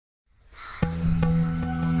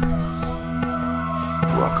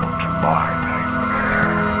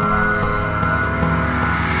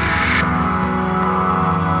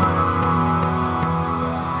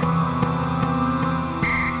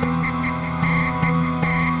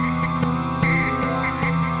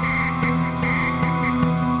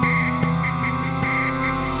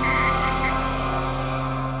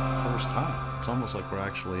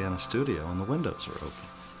actually in a studio and the windows are open.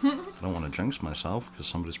 I don't want to jinx myself because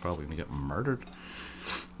somebody's probably going to get murdered.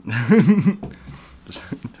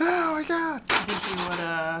 Oh my god! I think you would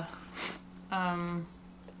have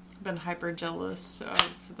been hyper jealous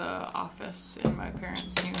of the office in my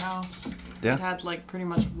parents' new house. Yeah. It had like pretty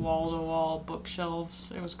much wall-to-wall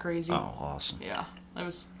bookshelves. It was crazy. Oh, awesome. Yeah. It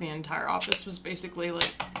was, the entire office was basically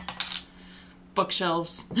like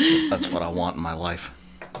bookshelves. That's what I want in my life.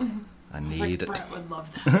 I need it. Brett would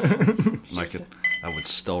love this. I would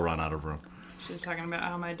still run out of room. She was talking about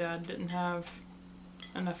how my dad didn't have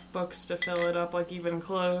enough books to fill it up, like even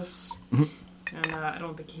close. And I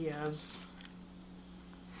don't think he has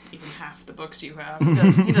even half the books you have.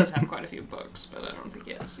 He does have quite a few books, but I don't think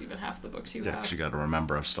he has even half the books you have. Yeah, you got to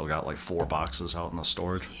remember, I've still got like 4 boxes out in the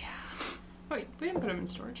storage. Yeah. Wait, we didn't put them in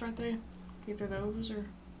storage, aren't they? Either those or...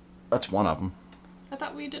 That's one of them. I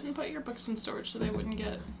thought we didn't put your books in storage so they wouldn't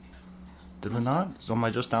get... Did we not? So am I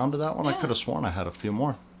just down to that one? Yeah. I could have sworn I had a few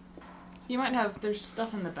more. You might have... There's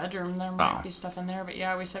stuff in the bedroom. There might be stuff in there. But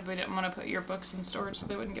yeah, we said we didn't want to put your books in storage so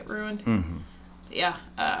they wouldn't get ruined. Mm-hmm. Yeah,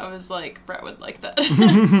 I was like, Brett would like that.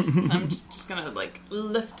 I'm just gonna, like,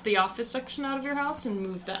 lift the office section out of your house and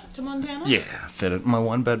move that to Montana. Yeah, fit it in my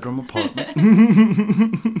 1-bedroom apartment.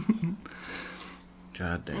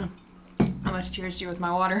 God damn. How much cheers do you with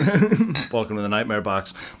my water? Welcome to the Nightmare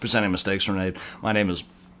Box, presenting Mistakes Were Made. My name is...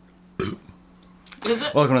 Is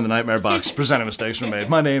it? Welcome to the Nightmare Box, presenting Mistakes Were Made.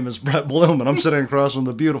 My name is Brett Bloom, and I'm sitting across from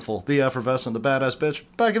the beautiful, the effervescent, the badass bitch,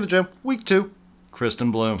 back in the gym, week 2,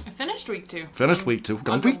 Kristen Bloom. I finished week 2. Finished week 2,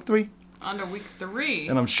 going week 3. On to week 3.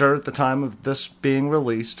 And I'm sure at the time of this being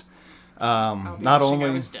released, not I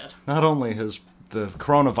only was dead. not only has the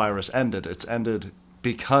coronavirus ended, it's ended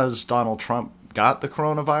because Donald Trump got the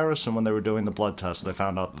coronavirus, and when they were doing the blood test, they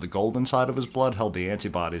found out that the gold inside of his blood held the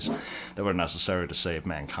antibodies that were necessary to save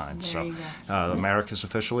mankind. There you So America's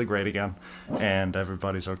officially great again, and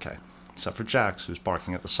everybody's okay. Except for Jax, who's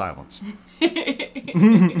barking at the silence. You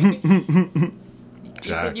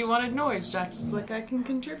said you wanted noise. Jax is like, I can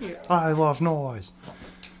contribute. I love noise.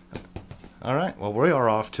 All right, well, we are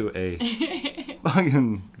off to a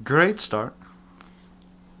fucking great start.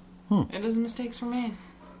 It is mistakes were made.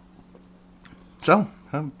 So,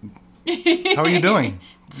 how are you doing?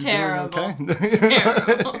 Terrible. You doing okay?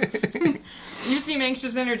 Terrible. You seem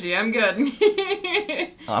anxious energy. I'm good.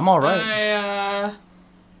 I'm all right. I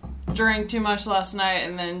drank too much last night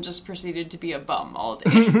and then just proceeded to be a bum all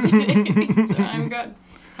day today. So I'm good.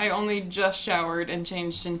 I only just showered and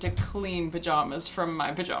changed into clean pajamas from my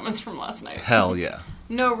pajamas from last night. Hell yeah.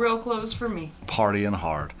 No real clothes for me. Partying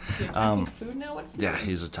hard. Is he attacking the food now? What's Yeah,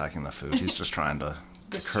 he's attacking the food. He's just trying to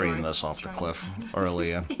careen this off the cliff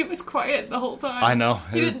early in. He was quiet the whole time. I know.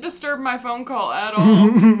 He didn't disturb my phone call at all.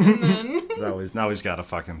 And then... Now he's got a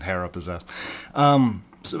fucking hair up his ass.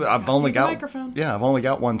 So I've only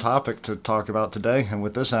got one topic to talk about today, and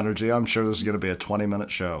with this energy, I'm sure this is going to be a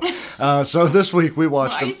 20-minute show. So this week we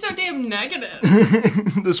watched... Why are you so damn negative?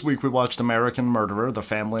 This week we watched American Murderer, The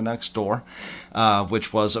Family Next Door,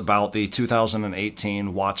 which was about the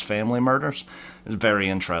 2018 Watts family murders. It was very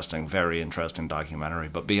interesting documentary.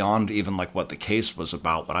 But beyond even like what the case was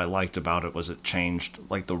about, what I liked about it was it changed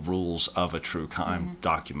like the rules of a true crime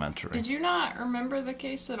documentary. Did you not remember the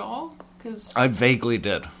case at all? Cause I vaguely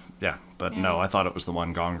did, yeah. But no, I thought it was the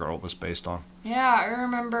one Gone Girl was based on. Yeah, I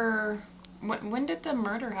remember... When did the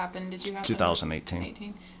murder happen? Did you have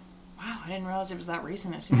 2018. Wow, I didn't realize it was that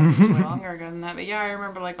recent. It seemed like it was way longer ago than that. But yeah, I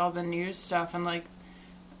remember like all the news stuff and like...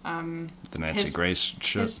 the Nancy Grace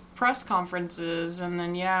shit. His press conferences, and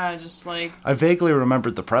then just like... I vaguely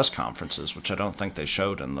remembered the press conferences, which I don't think they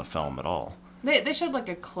showed in the film at all. They showed like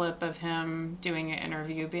a clip of him doing an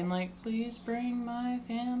interview, being like, "Please bring my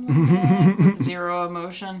family back," with zero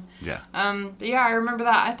emotion. Yeah. But yeah, I remember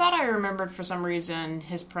that. I thought I remembered for some reason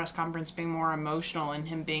his press conference being more emotional and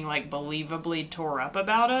him being like believably tore up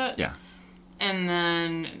about it. Yeah. And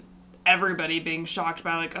then everybody being shocked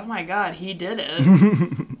by like, "Oh my god, he did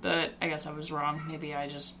it." But I guess I was wrong. Maybe I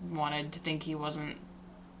just wanted to think he wasn't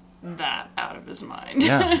that out of his mind.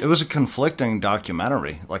 Yeah, it was a conflicting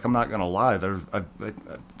documentary. Like, I'm not gonna lie, I'm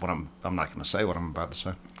not gonna say what I'm about to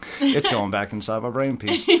say. It's going back inside my brain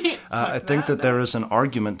piece. I think that there is an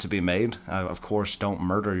argument to be made. Of course, don't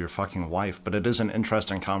murder your fucking wife, but it is an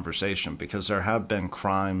interesting conversation because there have been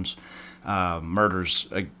crimes, murders.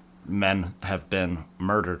 Men have been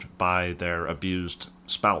murdered by their abused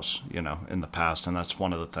spouse, in the past, and that's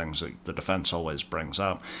one of the things that the defense always brings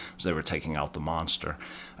up, is they were taking out the monster,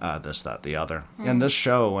 this, that, the other. And this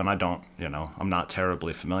show, and I'm not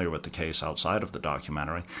terribly familiar with the case outside of the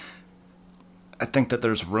documentary, I think that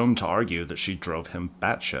there's room to argue that she drove him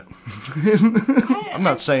batshit. I'm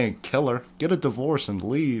not saying kill her, get a divorce and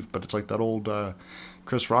leave, but it's like that old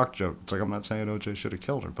Chris Rock joke. It's like, I'm not saying OJ should have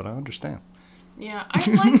killed her, but I understand. Yeah, I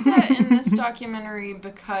like that in this documentary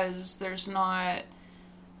because there's not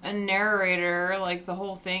a narrator. Like, the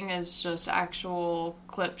whole thing is just actual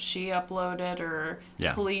clips she uploaded or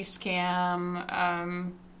police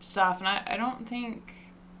cam stuff. And I don't think,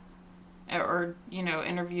 or, you know,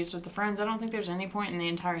 interviews with the friends, I don't think there's any point in the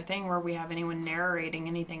entire thing where we have anyone narrating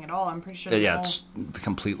anything at all. I'm pretty sure it's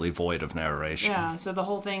completely void of narration. Yeah, so the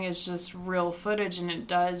whole thing is just real footage, and it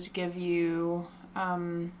does give you,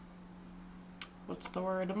 what's the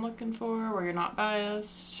word I'm looking for, where you're not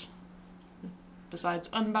biased, besides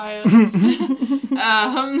unbiased.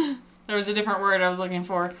 There was a different word I was looking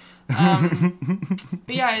for.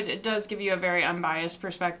 But yeah, it does give you a very unbiased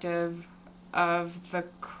perspective of the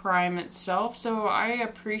crime itself. So I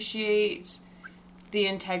appreciate the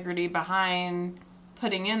integrity behind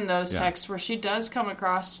putting in those texts where she does come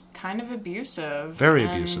across kind of abusive. Very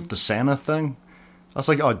abusive. The Santa thing, I was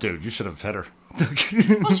like, oh, dude, you should have hit her. Well,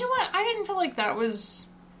 I didn't feel like that was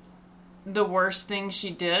the worst thing she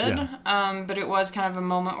did. But it was kind of a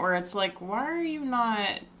moment where it's like, why are you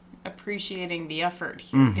not appreciating the effort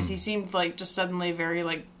here? Because he seemed like just suddenly very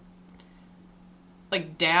like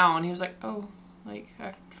down. He was like, oh, like,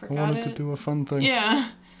 I forgot I wanted to do a fun thing. Yeah.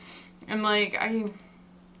 And like,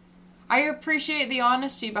 I appreciate the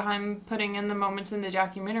honesty behind putting in the moments in the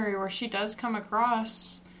documentary where she does come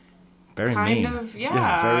across very kind mean. of,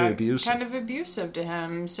 very abusive. Kind of abusive to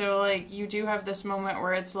him. So like, you do have this moment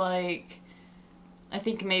where it's like, I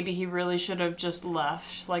think maybe he really should have just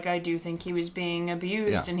left. Like, I do think he was being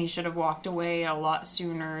abused and he should have walked away a lot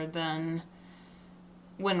sooner than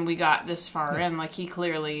when we got this far in. Like, he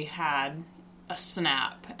clearly had a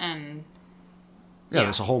snap, and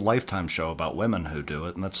there's a whole Lifetime show about women who do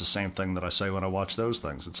it, and that's the same thing that I say when I watch those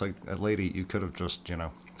things. It's like, a lady, you could have just, you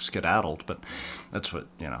know, skedaddled, but that's what,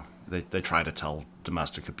 you know, they try to tell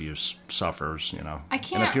domestic abuse sufferers, you know.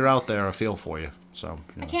 And if you're out there, I feel for you. So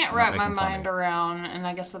I can't wrap my mind around, and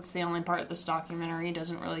I guess that's the only part this documentary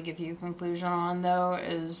doesn't really give you a conclusion on, though,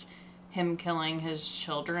 is him killing his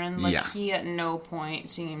children. Like, he at no point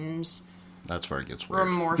seems... That's where it gets weird.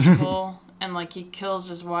 Remorseful. And, like, he kills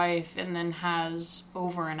his wife and then has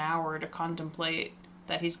over an hour to contemplate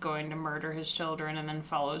that he's going to murder his children and then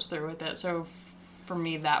follows through with it. So, for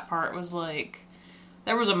me, that part was like,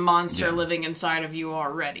 there was a monster living inside of you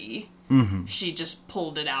already. She just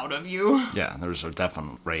pulled it out of you. Yeah, there's a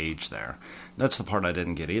definite rage there. That's the part I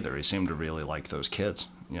didn't get either. He seemed to really like those kids,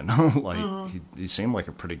 you know? Like, he seemed like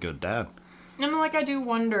a pretty good dad. And, like, I do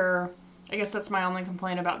wonder, I guess that's my only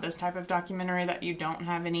complaint about this type of documentary, that you don't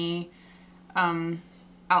have any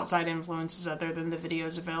outside influences other than the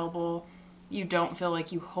videos available. You don't feel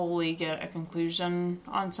like you wholly get a conclusion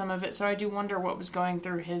on some of it. So I do wonder what was going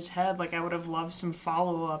through his head. Like, I would have loved some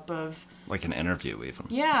follow-up of... Like an interview, even.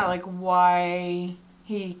 Yeah, like, why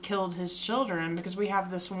he killed his children. Because we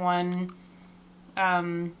have this one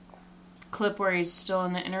clip where he's still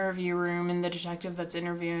in the interview room, and the detective that's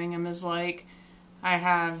interviewing him is like, I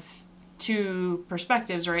have two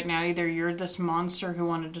perspectives right now. Either you're this monster who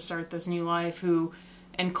wanted to start this new life, who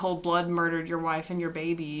in cold blood murdered your wife and your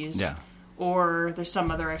babies. Yeah. Or there's some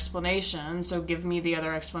other explanation, so give me the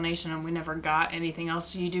other explanation, and we never got anything else.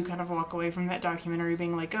 So you do kind of walk away from that documentary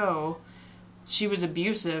being like, oh, she was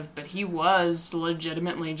abusive, but he was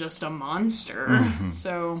legitimately just a monster.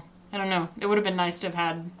 So, I don't know. It would have been nice to have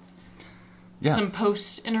had some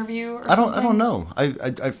post-interview or something. I don't know.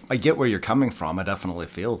 I get where you're coming from. I definitely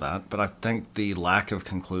feel that. But I think the lack of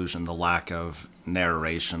conclusion, the lack of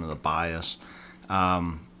narration, the bias...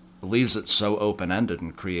 leaves it so open-ended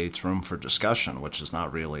and creates room for discussion, which is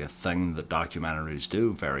not really a thing that documentaries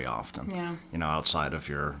do very often. Yeah. You know, outside of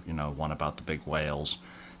your, you know, one about the big whales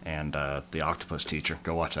and The Octopus Teacher.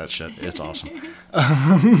 Go watch that shit. It's awesome.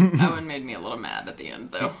 That one made me a little mad at the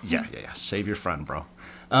end, though. Yeah. Save your friend, bro.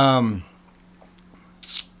 I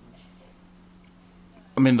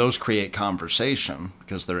mean, those create conversation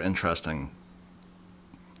because they're interesting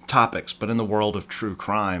topics, but in the world of true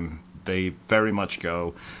crime, they very much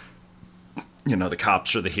go... You know, the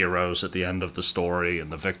cops are the heroes at the end of the story,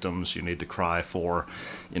 and the victims you need to cry for,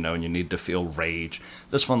 you know, and you need to feel rage.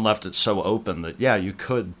 This one left it so open that, you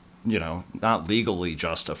could, you know, not legally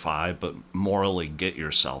justify, but morally get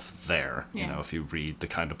yourself there. Yeah. You know, if you read the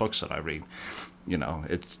kind of books that I read, you know,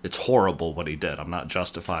 it's horrible what he did. I'm not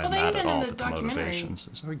justifying that at all, but the motivations.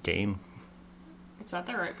 Is there a game? It's at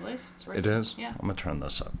the right place. It's right. It is? Yeah. I'm going to turn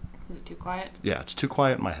this up. Is it too quiet? Yeah, it's too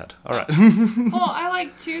quiet in my head. All right. Well, I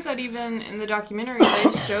like, too, that even in the documentary,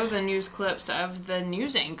 they show the news clips of the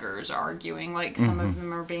news anchors arguing. Like, some of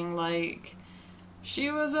them are being like, she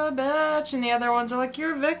was a bitch, and the other ones are like,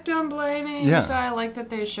 you're victim blaming. Yeah. So I like that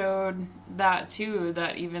they showed that, too,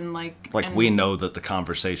 that even, like... We know that the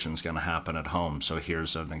conversation's going to happen at home, so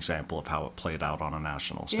here's an example of how it played out on a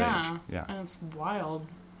national stage. Yeah. And it's wild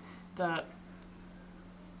that...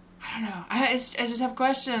 I don't know. I just have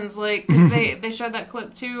questions, like, because they showed that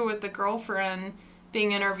clip, too, with the girlfriend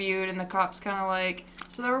being interviewed, and the cop's kind of like,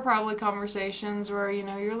 so there were probably conversations where, you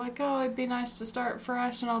know, you're like, oh, it'd be nice to start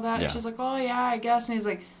fresh and all that. Yeah. And she's like, well, yeah, I guess. And he's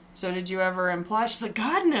like, so did you ever imply? She's like,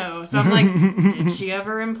 God, no. So I'm like, did she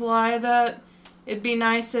ever imply that it'd be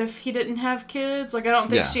nice if he didn't have kids? Like, I don't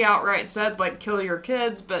think she outright said, like, kill your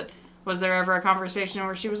kids, but... Was there ever a conversation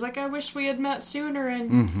where she was like, I wish we had met sooner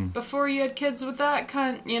and before you had kids with that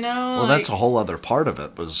cunt, you know? Well, that's a whole other part of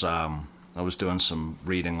it. Was I was doing some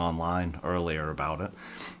reading online earlier about it,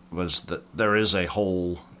 was that there is a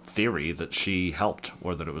whole theory that she helped,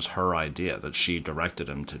 or that it was her idea, that she directed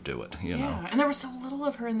him to do it, you know? And there was so little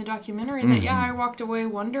of her in the documentary that, I walked away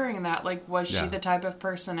wondering that, like, was she the type of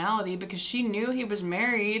personality? Because she knew he was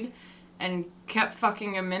married... and kept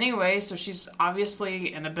fucking him anyway, so she's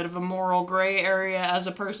obviously in a bit of a moral gray area as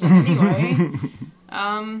a person anyway.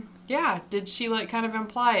 Did she, like, kind of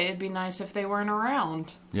imply it'd be nice if they weren't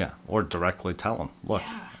around? Yeah, or directly tell him, look,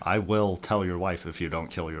 I will tell your wife if you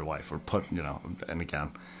don't kill your wife, or put, you know, and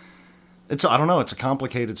again... I don't know, it's a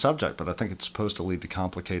complicated subject, but I think it's supposed to lead to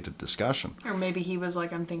complicated discussion. Or maybe he was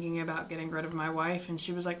like, I'm thinking about getting rid of my wife, and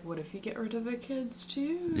she was like, what if you get rid of the kids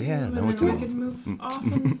too? Yeah, and then we can move off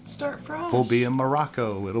and start fresh. We'll be in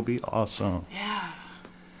Morocco, it'll be awesome. Yeah.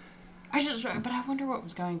 But I wonder what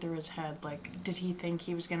was going through his head. Like, did he think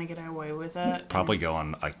he was going to get away with it? Probably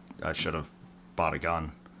going, I should have bought a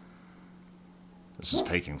gun. This is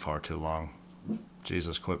taking far too long.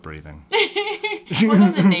 Jesus, quit breathing. Well,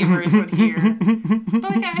 then the neighbors would hear. But,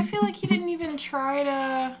 like, I feel like he didn't even try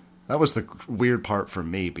to... That was the weird part for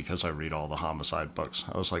me, because I read all the homicide books.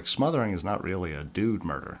 I was like, smothering is not really a dude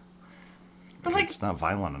murder. But, like... It's not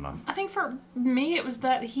violent enough. I think for me, it was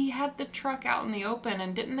that he had the truck out in the open,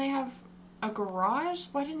 and didn't they have a garage?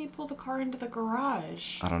 Why didn't he pull the car into the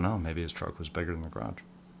garage? I don't know. Maybe his truck was bigger than the garage.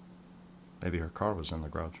 Maybe her car was in the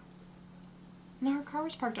garage. No, her car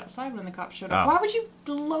was parked outside when the cops showed up. Why would you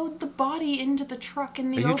load the body into the truck in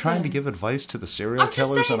the open? Are you trying to give advice to the serial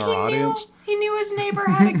killers in our audience? He knew his neighbor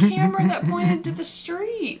had a camera that pointed to the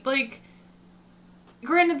street. Like,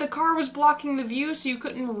 granted, the car was blocking the view, so you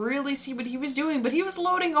couldn't really see what he was doing, but he was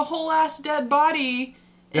loading a whole-ass dead body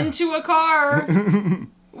into a car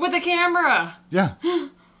with a camera. Yeah. I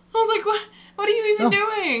was like, what are you even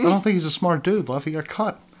doing? I don't think he's a smart dude, Luff. He got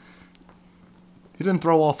cut. He didn't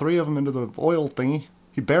throw all three of them into the oil thingy.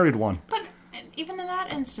 He buried one. But even in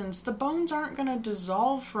that instance, the bones aren't going to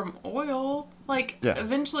dissolve from oil. Like,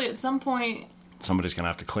 eventually at some point... Somebody's going to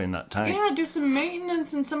have to clean that tank. Yeah, do some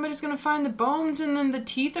maintenance, and somebody's going to find the bones, and then the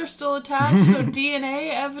teeth are still attached, so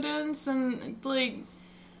DNA evidence, and, like...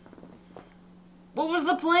 What was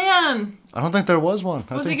the plan? I don't think there was one.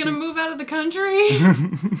 Was he going to move out of the country?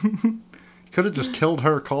 Could have just killed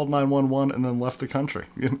her, called 911, and then left the country,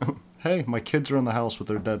 you know? Hey, my kids are in the house with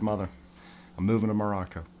their dead mother. I'm moving to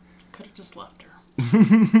Morocco. Could have just left her.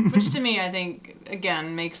 Which to me, I think,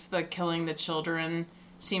 again, makes the killing the children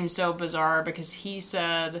seem so bizarre, because he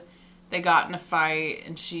said they got in a fight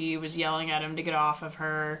and she was yelling at him to get off of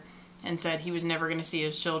her and said he was never going to see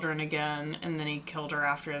his children again, and then he killed her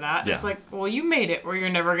after that. Yeah. It's like, well, you made it where you're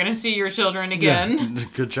never going to see your children again. Yeah,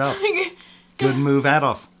 good job. Good move,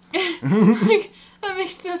 Adolf. That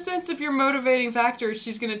makes no sense. If your motivating factor is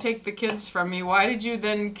she's going to take the kids from you, why did you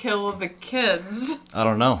then kill the kids? I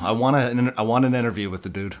don't know. I want an interview with the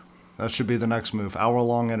dude. That should be the next move.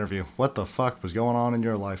 Hour-long interview. What the fuck was going on in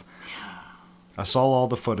your life? I saw all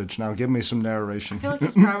the footage. Now give me some narration. I feel like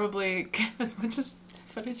it's probably, as much as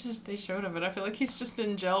footage as they showed of it, I feel like he's just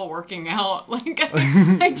in jail working out. Like,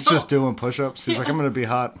 he's just doing push-ups. He's like, I'm going to be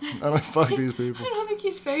hot. I don't fuck these people. I don't think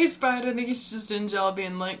he's fazed by it. I think he's just in jail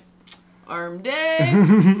being like, arm day.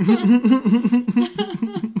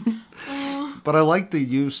 But I like the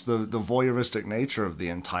voyeuristic nature of the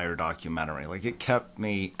entire documentary. Like, it kept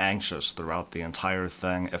me anxious throughout the entire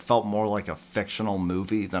thing. It felt more like a fictional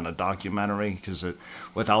movie than a documentary, because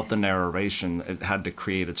without the narration, it had to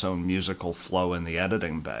create its own musical flow in the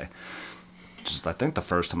editing bay. Just, I think the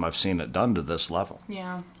first time I've seen it done to this level.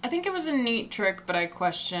 Yeah. I think it was a neat trick, but I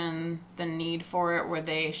question the need for it, where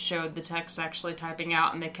they showed the text actually typing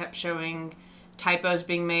out, and they kept showing typos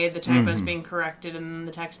being made, the typos being corrected, and then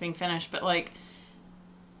the text being finished. But, like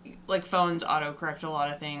like, phones autocorrect a lot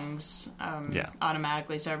of things Yeah.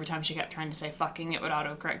 automatically. So every time she kept trying to say fucking, it would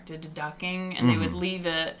autocorrect it to ducking. And they would leave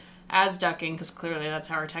it as ducking, because clearly that's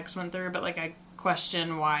how her text went through. But, like, I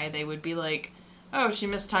question why they would be like, oh, she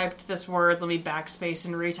mistyped this word, let me backspace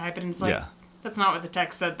and retype it. And it's like, Yeah. that's not what the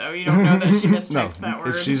text said, though. You don't know that she mistyped that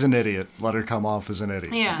word. If she's an idiot, let her come off as an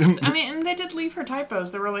idiot. Yes. I mean, and they did leave her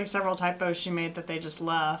typos. There were, like, several typos she made that they just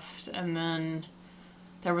left. And then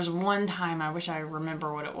there was one time, I wish I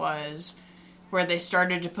remember what it was, where they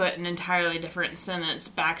started to put an entirely different sentence,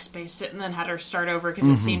 backspaced it, and then had her start over because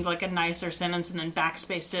it seemed like a nicer sentence, and then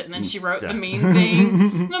backspaced it, and then she wrote the mean thing.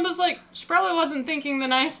 And I was like, she probably wasn't thinking the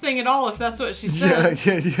nice thing at all if that's what she said.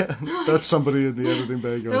 Yeah. That's somebody in the editing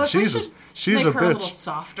bay going, Like, Jesus, she's make a her bitch. a little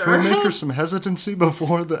softer. Can we make her some hesitancy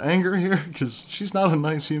before the anger here? Because she's not a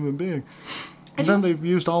nice human being. And then they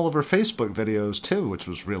used all of her Facebook videos, too, which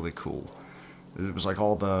was really cool. It was like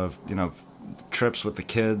all the, trips with the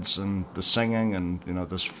kids and the singing and,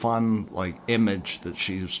 this fun, like, image that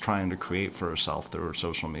she was trying to create for herself through her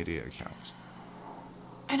social media accounts.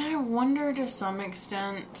 And I wonder to some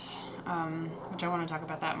extent, which I want to talk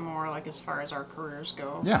about that more, like, as far as our careers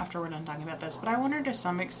go after we're done talking about this, but I wonder to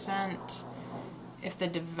some extent if the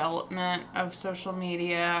development of social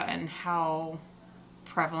media and how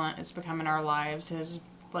prevalent it's become in our lives has,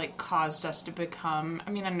 like, caused us to become, I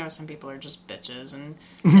mean, I know some people are just bitches, and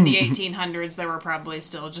in the 1800s there were probably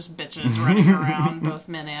still just bitches running around, both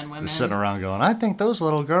men and women. They're sitting around going, I think those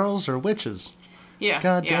little girls are witches. Yeah.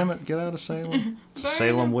 God damn it, get out of Salem. It's a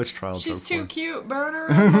Salem witch trial. She's too cute, burn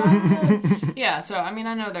her. Yeah, so, I mean,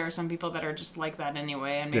 I know there are some people that are just like that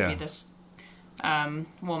anyway, and maybe this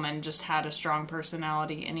woman just had a strong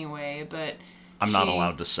personality anyway, but I'm not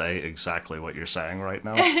allowed to say exactly what you're saying right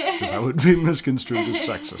now, because I would be misconstrued as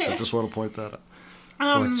sexist. I just want to point that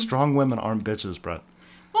out. Like, strong women aren't bitches, Brett.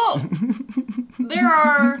 Well, there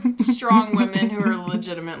are strong women who are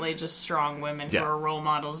legitimately just strong women who are role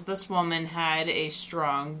models. This woman had a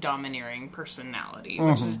strong, domineering personality,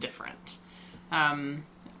 which is different.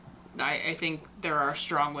 I think there are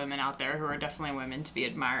strong women out there who are definitely women to be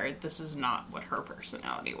admired. This is not what her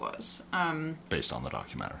personality was. Based on the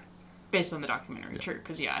documentary. Based on the documentary, true,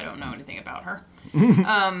 because, I don't know anything about her.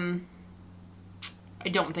 I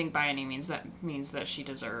don't think by any means that means that she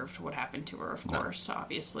deserved what happened to her, of course.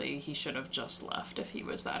 Obviously, he should have just left if he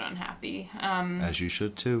was that unhappy. As you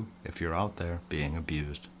should, too, if you're out there being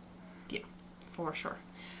abused. Yeah, for sure.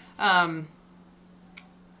 I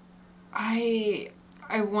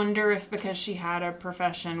wonder if because she had a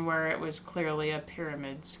profession where it was clearly a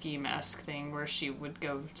pyramid scheme-esque thing, where she would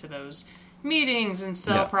go to those meetings and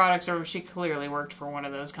sell products, or she clearly worked for one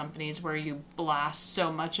of those companies where you blast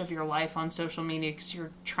so much of your life on social media because you're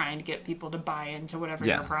trying to get people to buy into whatever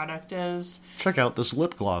your product is. Check out this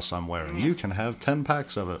lip gloss I'm wearing. You can have 10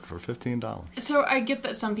 packs of it for $15. So I get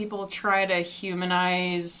that some people try to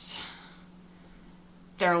humanize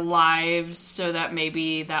their lives so that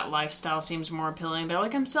maybe that lifestyle seems more appealing. They're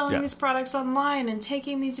like, I'm selling these products online and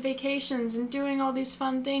taking these vacations and doing all these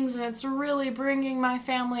fun things, and it's really bringing my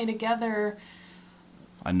family together.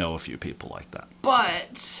 I know a few people like that.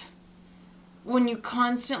 But when you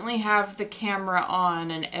constantly have the camera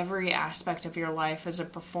on and every aspect of your life as a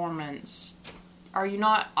performance, are you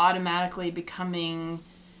not automatically becoming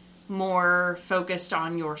more focused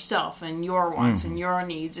on yourself and your wants and your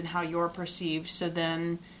needs and how you're perceived? So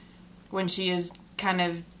then when she is kind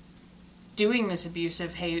of doing this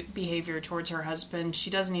abusive behavior towards her husband, she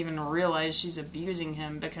doesn't even realize she's abusing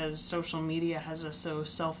him because social media has us so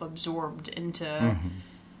self-absorbed into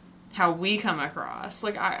how we come across.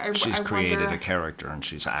 Like, She's created wonder, a character and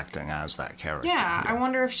she's acting as that character. Yeah, I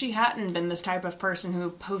wonder if she hadn't been this type of person who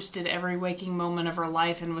posted every waking moment of her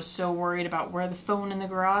life and was so worried about where the phone in the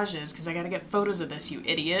garage is because I gotta get photos of this, you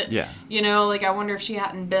idiot. Yeah. Like, I wonder if she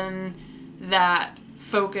hadn't been that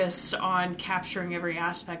focused on capturing every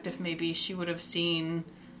aspect, if maybe she would have seen,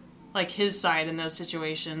 like, his side in those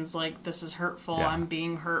situations. Like, this is hurtful, I'm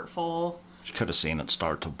being hurtful. She could have seen it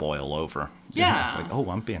start to boil over. Yeah. It's like, oh,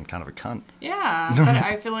 I'm being kind of a cunt. Yeah, but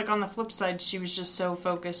I feel like on the flip side, she was just so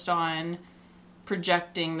focused on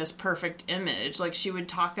projecting this perfect image. Like, she would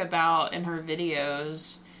talk about in her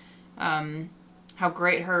videos how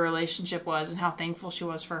great her relationship was and how thankful she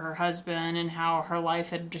was for her husband and how her life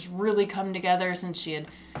had just really come together since she had,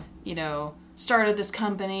 started this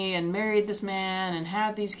company and married this man and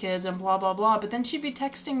had these kids and blah, blah, blah. But then she'd be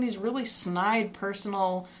texting these really snide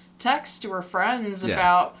personal texts to her friends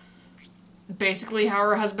about basically how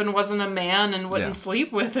her husband wasn't a man and wouldn't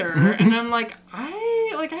sleep with her. And I'm like,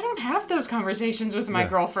 like, I don't have those conversations with my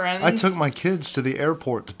girlfriends. I took my kids to the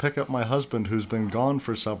airport to pick up my husband who's been gone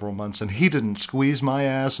for several months, and he didn't squeeze my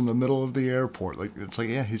ass in the middle of the airport. Like, it's like,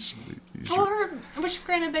 yeah, he's which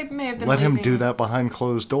granted they may have been let leaving. him do that behind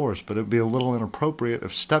closed doors, but it'd be a little inappropriate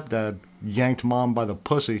if stepdad yanked mom by the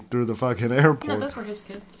pussy through the fucking airport. No, those were his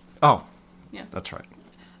kids. Oh. Yeah. That's right.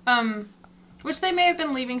 Which they may have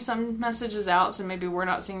been leaving some messages out, so maybe we're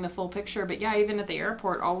not seeing the full picture. But yeah, even at the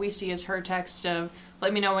airport, all we see is her text of,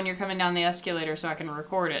 let me know when you're coming down the escalator so I can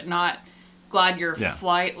record it. Not, glad your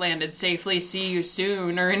flight landed safely, see you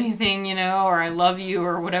soon, or anything, you know, or I love you,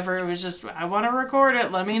 or whatever. It was just, I want to record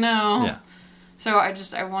it, let me know. Yeah. So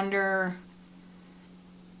I wonder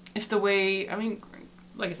if the way, I mean,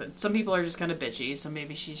 like I said, some people are just kind of bitchy, so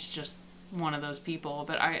maybe she's just one of those people.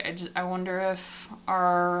 But I wonder if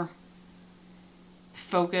our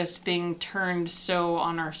focus being turned so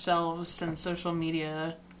on ourselves since social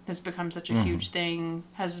media has become such a huge thing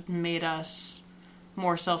has made us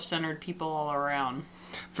more self-centered people all around.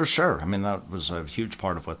 For sure. I mean, that was a huge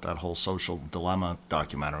part of what that whole Social Dilemma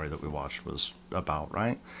documentary that we watched was about,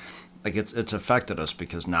 right? Like, it's affected us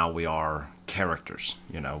because now we are characters.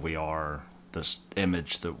 You know, we are this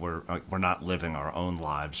image that we're not living our own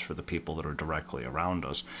lives for the people that are directly around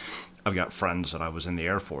us. I've got friends that I was in the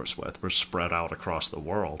Air Force with. We're spread out across the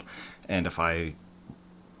world. And if I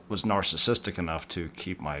was narcissistic enough to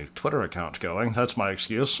keep my Twitter account going, that's my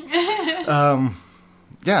excuse.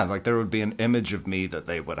 Yeah, like there would be an image of me that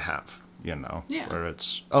they would have, you know, where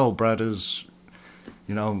it's, oh, Brett is,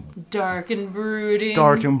 you know, dark and broody.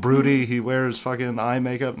 He wears fucking eye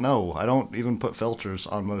makeup. No, I don't even put filters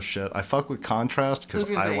on most shit. I fuck with contrast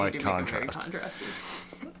because I like contrast.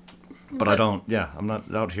 But I don't, I'm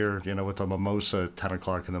not out here, you know, with a mimosa at 10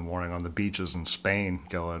 o'clock in the morning on the beaches in Spain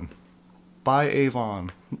going, bye,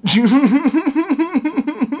 Avon. But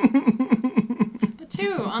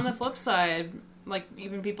too, on the flip side, like,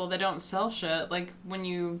 even people that don't sell shit, like, when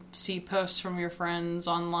you see posts from your friends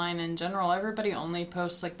online in general, everybody only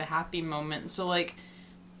posts, like, the happy moments. So, like,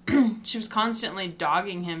 she was constantly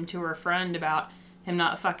dogging him to her friend about him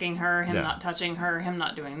not fucking her, him not touching her, him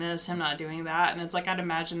not doing this, him not doing that. And it's like, I'd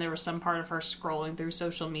imagine there was some part of her scrolling through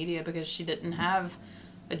social media because she didn't have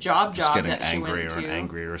a job that she went to. Just getting angrier and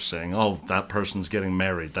angrier, saying, oh, that person's getting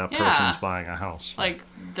married, that person's buying a house. Like,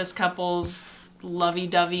 this couple's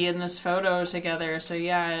lovey-dovey in this photo together. So,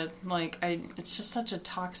 yeah, like, it's just such a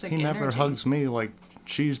toxic energy. He never hugs me like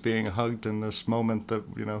she's being hugged in this moment that,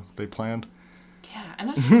 you know, they planned. Yeah, and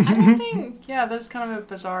I don't think, that's kind of a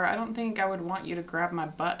bizarre, I don't think I would want you to grab my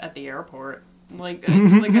butt at the airport. Like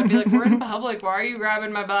I'd be like, we're in public, why are you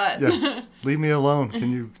grabbing my butt? Yeah, leave me alone.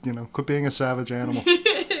 Can you know, quit being a savage animal.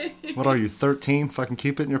 What are you, 13? Fucking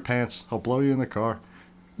keep it in your pants. I'll blow you in the car.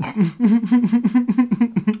 I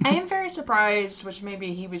am very surprised, which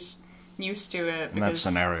maybe he was used to it. In that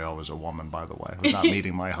scenario, I was a woman, by the way. I was not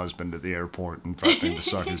meeting my husband at the airport and threatening to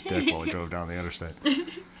suck his dick while he drove down the interstate.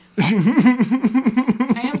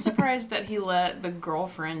 I am surprised that he let the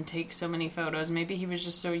girlfriend take so many photos. Maybe he was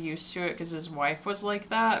just so used to it because his wife was like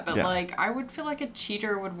that. But, like, I would feel like a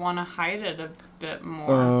cheater would want to hide it a bit more.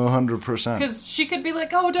 100%. Because she could be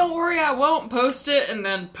like, oh, don't worry, I won't post it, and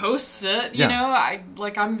then posts it. You know, I'm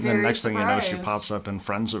very surprised. And the next thing you know, she pops up in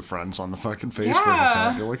Friends of Friends on the fucking Facebook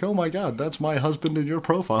account. You're like, oh my god, that's my husband in your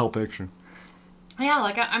profile picture. Yeah,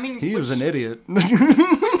 like, I mean... He was an idiot. Which they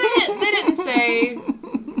didn't say...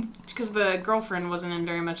 Because the girlfriend wasn't in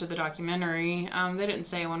very much of the documentary. They didn't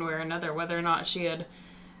say one way or another whether or not she had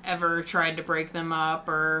ever tried to break them up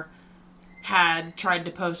or had tried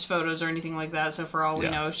to post photos or anything like that. So for all we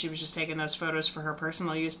know, she was just taking those photos for her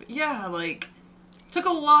personal use. But yeah, like, took a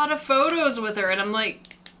lot of photos with her, and I'm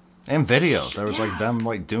like... And video. There was, like, them,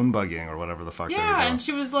 like, dune buggying or whatever the fuck they were doing. And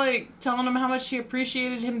she was, like, telling him how much she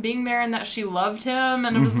appreciated him being there and that she loved him,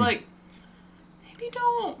 and it was like...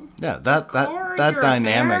 Don't. Yeah, that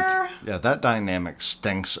dynamic. Affair. Yeah, that dynamic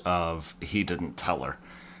stinks of he didn't tell her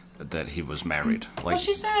that he was married. Like, well,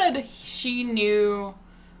 she said she knew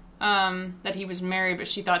that he was married, but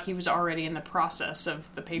she thought he was already in the process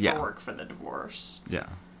of the paperwork for the divorce. Yeah,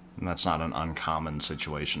 and that's not an uncommon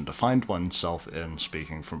situation to find oneself in,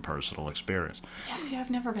 speaking from personal experience. Yeah, see,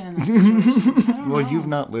 I've never been in that situation. I don't know. You've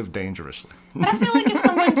not lived dangerously. But I feel like if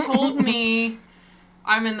someone told me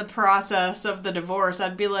I'm in the process of the divorce,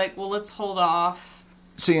 I'd be like, well, let's hold off.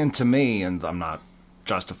 See, and to me, and I'm not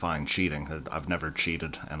justifying cheating, I've never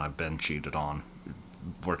cheated, and I've been cheated on.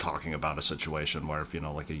 We're talking about a situation where, if, you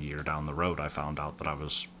know, like a year down the road, I found out that I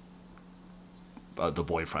was the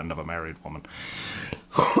boyfriend of a married woman.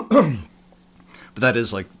 But that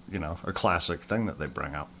is, like, you know, a classic thing that they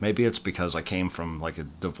bring up. Maybe it's because I came from, like, a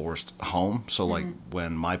divorced home. So, like,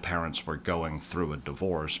 when my parents were going through a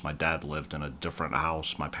divorce, my dad lived in a different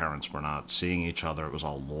house. My parents were not seeing each other. It was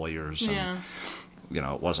all lawyers. And, you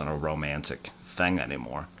know, it wasn't a romantic thing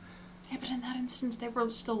anymore. Yeah, but in that instance, they were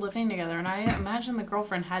still living together. And I imagine the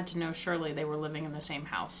girlfriend had to know surely they were living in the same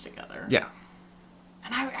house together. Yeah.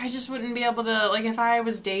 And I just wouldn't be able to, like, if I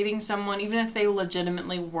was dating someone, even if they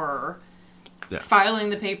legitimately were, filing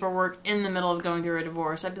the paperwork in the middle of going through a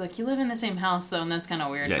divorce, I'd be like, you live in the same house, though, and that's kind of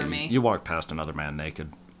weird for me. You walk past another man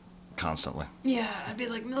naked constantly. Yeah, I'd be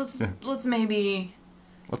like, let's maybe...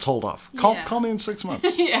 Let's hold off. Call me in 6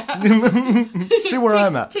 months. Yeah. See where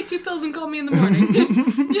I'm at. Take 2 pills and call me in the morning.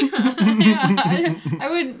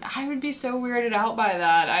 I would be so weirded out by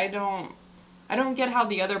that. I don't get how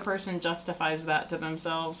the other person justifies that to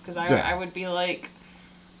themselves, because I would be like,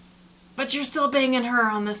 but you're still banging her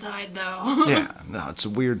on the side, though. Yeah, no, it's a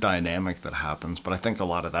weird dynamic that happens, but I think a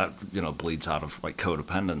lot of that, you know, bleeds out of, like,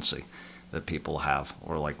 codependency that people have,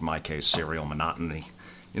 or, like, in my case, serial monotony.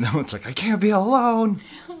 You know, it's like, I can't be alone,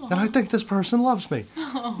 and I think this person loves me.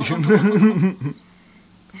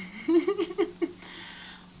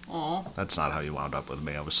 That's not how you wound up with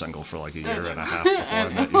me. I was single for like a year and a half before I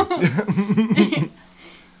met you.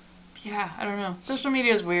 Yeah, I don't know. Social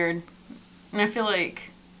media is weird. And I feel like...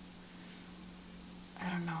 I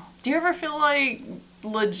don't know. Do you ever feel like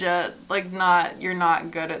legit, like you're not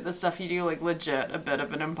good at the stuff you do, like legit a bit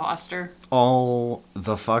of an imposter? All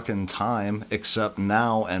the fucking time, except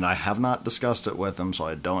now, and I have not discussed it with him, so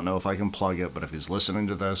I don't know if I can plug it, but if he's listening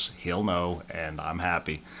to this, he'll know, and I'm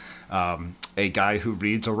happy. A guy who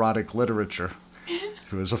reads erotic literature,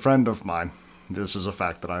 who is a friend of mine. This is a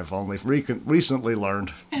fact that I've only recently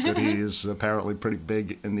learned, that he is apparently pretty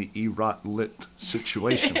big in the erot lit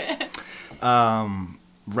situation.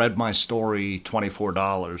 Read my story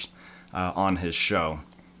 $24 on his show,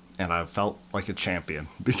 and I felt like a champion,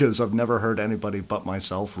 because I've never heard anybody but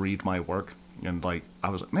myself read my work. And, like, I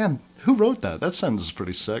was like, man, who wrote that? That sentence is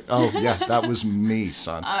pretty sick. Oh, yeah, that was me,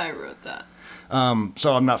 son. I wrote that.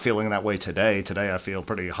 So I'm not feeling that way today. Today I feel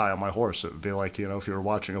pretty high on my horse. It would be like, you know, if you were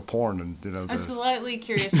watching a porn and, you know... I'm slightly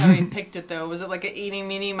curious how he picked it, though. Was it like an eeny,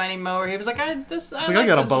 meeny, miny, mo, or he was like, I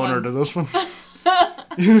got a boner to this one.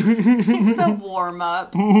 It's a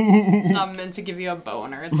warm-up. It's not meant to give you a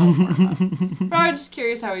boner. It's a warm-up. But I'm just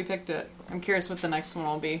curious how he picked it. I'm curious what the next one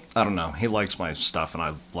will be. I don't know. He likes my stuff, and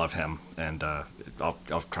I love him. And I'll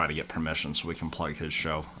try to get permission so we can plug his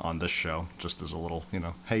show on this show, just as a little, you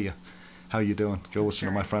know, hey, how you doing? Go listen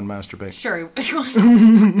to my friend masturbate. Sure. I'm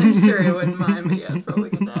sure he wouldn't mind, but yeah, it's probably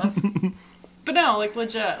good to ask. But no, like,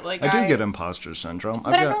 legit. Like, I do get imposter syndrome.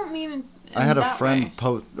 But I don't mean I had a friend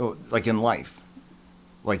like, in life,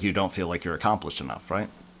 like, you don't feel like you're accomplished enough, right?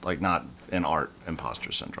 Like, not in art,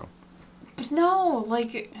 imposter syndrome. But no,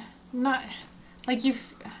 like, not... Like,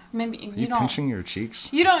 maybe you don't... pinching your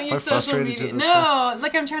cheeks? You don't use social media. No,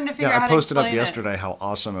 like, I'm trying to figure out how to explain it. I posted up yesterday how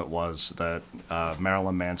awesome it was that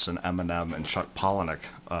Marilyn Manson, Eminem, and Chuck Palahniuk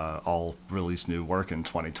all released new work in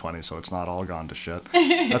 2020, so it's not all gone to shit.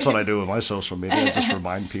 That's what I do with my social media. I just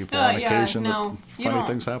remind people on occasion that funny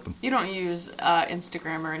things happen. You don't use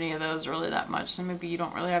Instagram or any of those really that much, so maybe you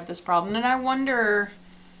don't really have this problem. And I wonder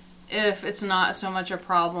if it's not so much a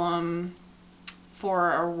problem...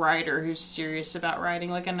 for a writer who's serious about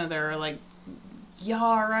writing. Like, I know there are, like,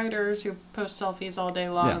 writers who post selfies all day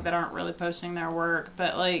long that aren't really posting their work,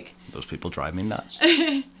 but, like... Those people drive me nuts.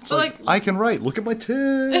 It's like, I can write. Look at my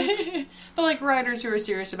tits. But, like, writers who are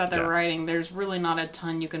serious about their writing, there's really not a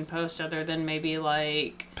ton you can post other than maybe,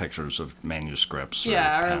 like... pictures of manuscripts or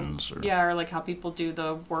pens. Or, like, how people do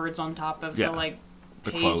the words on top of the, like,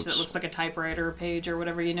 the page quotes. That looks like a typewriter page or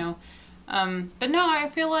whatever, you know. But no, I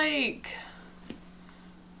feel like...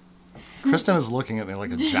 Kristen is looking at me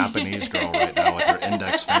like a Japanese girl right now with her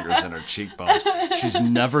index fingers in her cheekbones. She's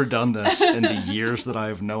never done this in the years that I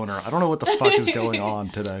have known her. I don't know what the fuck is going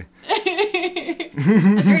on today.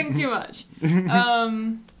 I drink too much.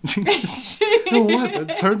 What?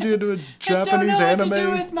 That turned you into a Japanese anime? I don't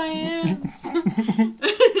know what to do with my hands.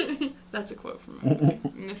 That's a quote from a movie.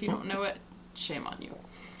 And if you don't know it, shame on you.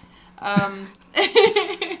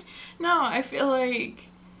 No, I feel like...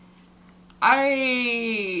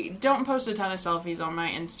 I don't post a ton of selfies on my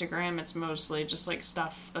Instagram. It's mostly just, like,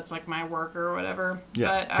 stuff that's, like, my work or whatever.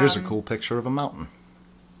 Yeah, but, here's a cool picture of a mountain.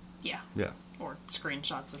 Yeah. Yeah. Or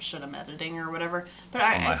screenshots of shit I'm editing or whatever. But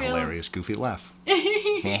my hilarious goofy laugh. that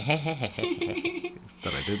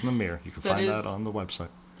I did in the mirror. You can find that on the website.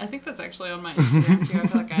 I think that's actually on my Instagram, too. I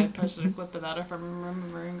feel like I had posted a clip of that, if I'm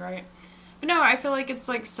remembering right. But no, I feel like it's,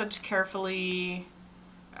 like, such carefully...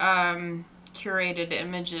 curated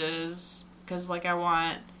images, because, like, I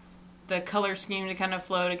want the color scheme to kind of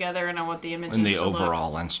flow together, and I want the images In the to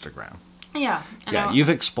overall Instagram. Yeah. Yeah, you've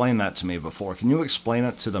explained that to me before. Can you explain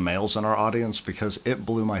it to the males in our audience? Because it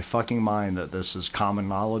blew my fucking mind that this is common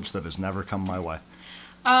knowledge that has never come my way.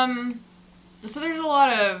 So there's a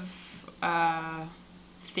lot of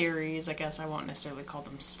theories, I guess. I won't necessarily call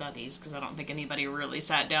them studies, because I don't think anybody really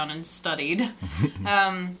sat down and studied.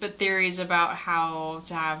 But theories about how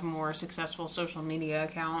to have more successful social media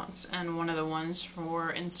accounts. And one of the ones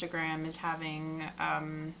for Instagram is having...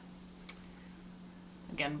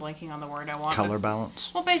 again, blanking on the word I want. Color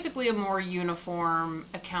balance? Well, basically a more uniform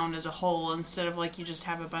account as a whole. Instead of, like, you just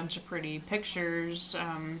have a bunch of pretty pictures,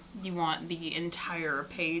 you want the entire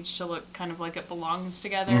page to look kind of like it belongs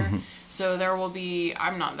together. Mm-hmm. So there will be,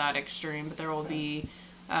 I'm not that extreme, but there will be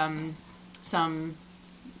some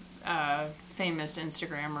famous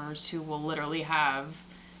Instagrammers who will literally have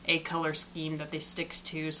a color scheme that they stick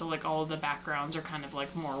to. So, like, all of the backgrounds are kind of,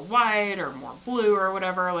 like, more white or more blue or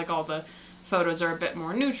whatever. Like, all the photos are a bit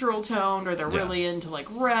more neutral toned, or they're really into, like,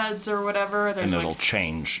 reds or whatever. There's, and it'll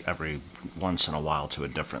change every once in a while to a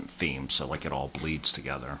different theme, so, like, it all bleeds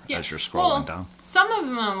together as you're scrolling down. Some of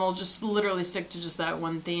them will just literally stick to just that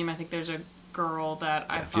one theme. I think there's a girl that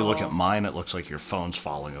I follow. If you look at mine, it looks like your phone's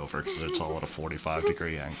falling over because it's all at a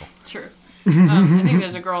 45-degree angle. True. I think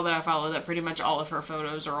there's a girl that I follow that pretty much all of her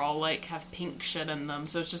photos are all, like, have pink shit in them.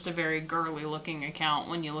 So it's just a very girly looking account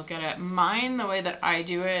when you look at it. Mine, the way that I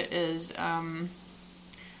do it is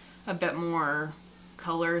a bit more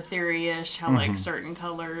color theory-ish, how, like, certain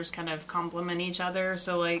colors kind of complement each other.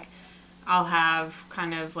 So, like, I'll have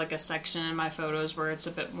kind of, like, a section in my photos where it's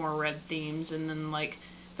a bit more red themes, and then, like,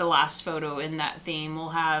 the last photo in that theme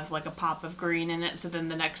will have, like, a pop of green in it, so then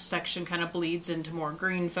the next section kind of bleeds into more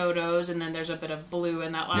green photos, and then there's a bit of blue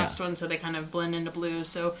in that last one, so they kind of blend into blue,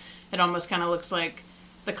 so it almost kind of looks like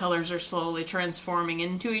the colors are slowly transforming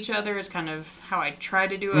into each other, is kind of how I try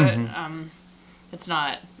to do it. It's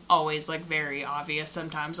not always, like, very obvious.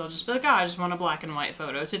 Sometimes I'll just be like, I just want a black and white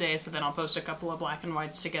photo today, so then I'll post a couple of black and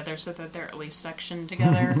whites together so that they're at least sectioned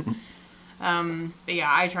together. But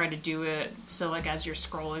yeah, I try to do it so, like, as you're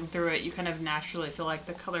scrolling through it, you kind of naturally feel like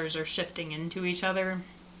the colors are shifting into each other.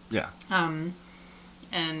 Yeah. And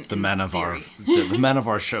the men of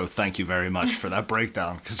our show, thank you very much for that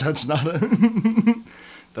breakdown, because that's not a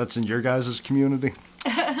that's in your guys' community.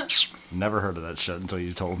 Never heard of that shit until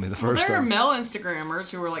you told me the first time. There are male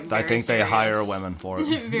Instagrammers who are, like, very I think serious. they hire women for it.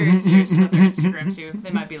 Very serious about their Instagram, too. They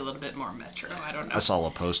might be a little bit more metro. I don't know. I saw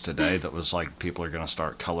a post today that was like, people are going to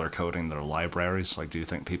start color coding their libraries. Like, do you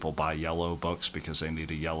think people buy yellow books because they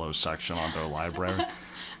need a yellow section on their library?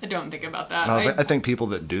 I don't think about that. And I think people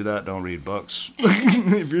that do that don't read books.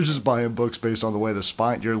 If you're just buying books based on the way the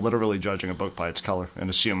spine, you're literally judging a book by its color and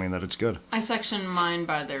assuming that it's good. I section mine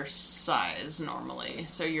by their size normally,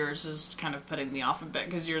 so yours is kind of putting me off a bit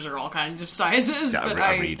because yours are all kinds of sizes. Yeah, but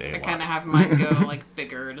I read a lot. I kind of have mine go, like,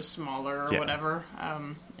 bigger to smaller or whatever.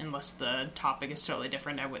 Unless the topic is totally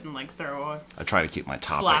different, I wouldn't, like, throw I try to keep my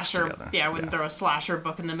topics slasher together. Yeah, I wouldn't throw a slasher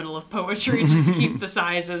book in the middle of poetry just to keep the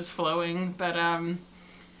sizes flowing. But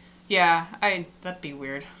yeah, that'd be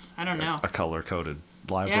weird. I don't know. A color-coded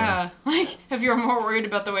library. Yeah, like, if you're more worried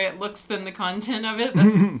about the way it looks than the content of it,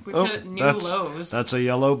 we've hit new lows. That's a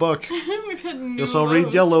yellow book. We've hit new Guess I'll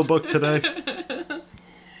read yellow book today.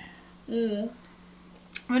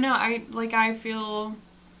 But no, I feel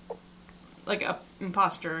like a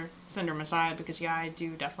imposter syndrome aside, because I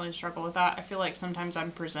do definitely struggle with that. I feel like sometimes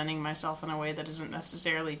I'm presenting myself in a way that isn't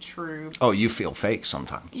necessarily true. Oh, you feel fake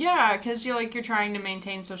sometimes. Yeah, because you're trying to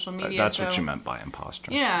maintain social media. That's what you meant by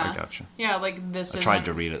imposter. Yeah. I gotcha. Yeah, like, this is. I tried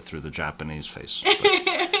to read it through the Japanese face.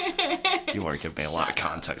 You weren't giving me a lot of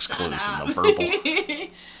context clues in the verbal.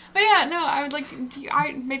 But yeah, no, I would like.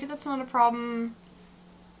 Maybe that's not a problem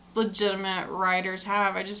legitimate writers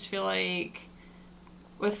have. I just feel like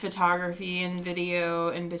with photography and video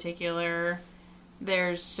in particular,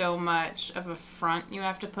 there's so much of a front you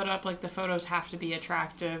have to put up. Like, the photos have to be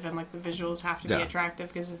attractive, and, like, the visuals have to be attractive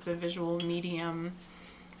because it's a visual medium.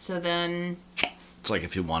 So then it's like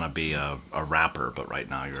if you want to be a rapper, but right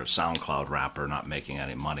now you're a SoundCloud rapper not making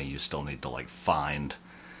any money, you still need to, like, find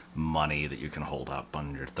money that you can hold up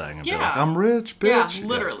on your thing and be like, I'm rich, bitch. Yeah,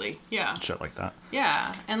 literally. Yeah. Shit like that.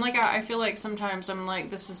 Yeah. And, like, I feel like sometimes I'm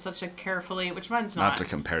like, this is such a carefully, which mine's not. Not to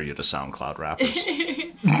compare you to SoundCloud rappers.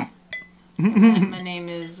 My name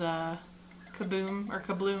is Kaboom or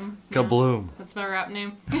Kabloom. Yeah. Kabloom. That's my rap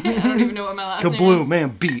name. I don't even know what my last name is. Kabloom,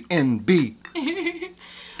 man, BNB.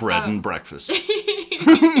 Bread and breakfast.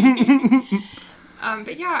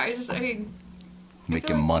 But yeah, I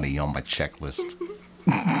making money on my checklist.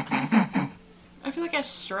 I feel like I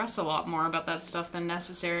stress a lot more about that stuff than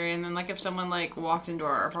necessary. And then, like, if someone, like, walked into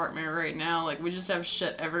our apartment right now, like, we just have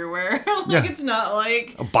shit everywhere. It's not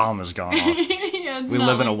like... A bomb has gone off. We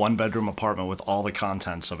live in a one-bedroom apartment with all the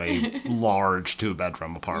contents of a large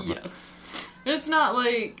two-bedroom apartment. Yes. It's not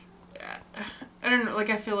like... I don't know, like,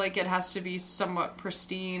 I feel like it has to be somewhat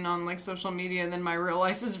pristine on, like, social media, and then my real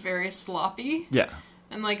life is very sloppy. Yeah.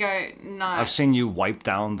 And, like, I've seen you wipe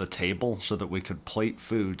down the table so that we could plate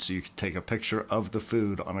food so you could take a picture of the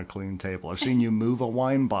food on a clean table. I've seen you move a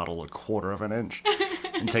wine bottle 1/4 of an inch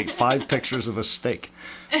and take 5 pictures of a steak.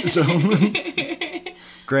 So,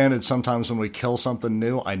 granted, sometimes when we kill something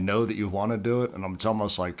new, I know that you want to do it, and it's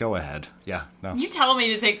almost like, go ahead. Yeah, no. You tell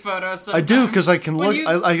me to take photos sometimes. I do, because I can look,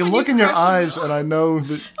 I can look in your eyes, and I know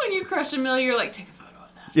that... When you crush a meal, you're like, take a photo of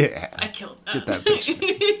that. Yeah. I killed that. Get that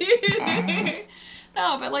picture.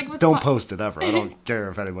 No, but like with don't post it ever. I don't care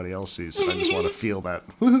if anybody else sees it. I just want to feel that.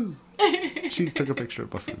 Woohoo! She took a picture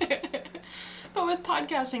of my food. But with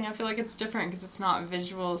podcasting, I feel like it's different because it's not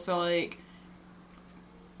visual. So like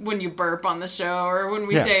when you burp on the show, or when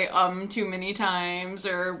we say too many times,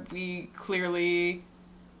 or we clearly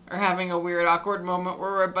are having a weird, awkward moment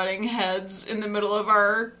where we're butting heads in the middle of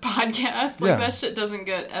our podcast, like that shit doesn't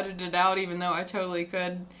get edited out, even though I totally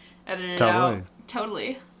could edit it out.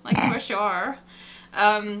 Totally, like for sure.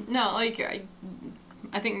 No, like,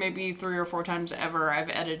 I think maybe 3 or 4 times ever I've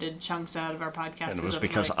edited chunks out of our podcast. And it was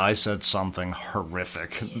because like, I said something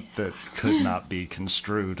horrific that could not be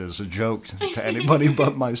construed as a joke to anybody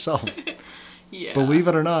but myself. Yeah. Believe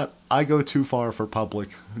it or not, I go too far for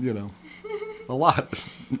public, a lot.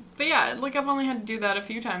 But yeah, like, I've only had to do that a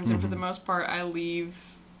few times, and for the most part, I leave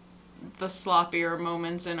the sloppier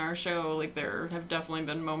moments in our show. Like, there have definitely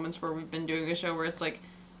been moments where we've been doing a show where it's like,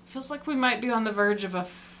 feels like we might be on the verge of a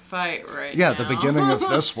fight right now. Yeah, the beginning of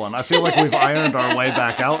this one. I feel like we've ironed our way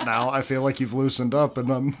back out now. I feel like you've loosened up,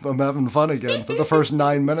 and I'm having fun again. For the first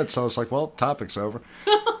 9 minutes, I was like, well, topic's over.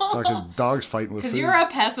 Like a dog's fighting with food. Because you're a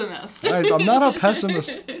pessimist. I'm not a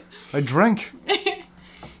pessimist. I drink.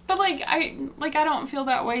 But, I don't feel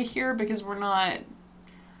that way here because we're not...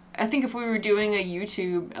 I think if we were doing a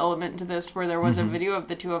YouTube element to this where there was a video of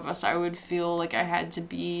the two of us, I would feel like I had to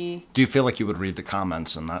be... Do you feel like you would read the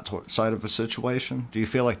comments in that side of a situation? Do you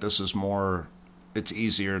feel like this is more... It's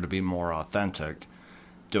easier to be more authentic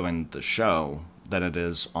doing the show than it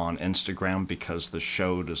is on Instagram because the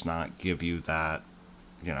show does not give you that,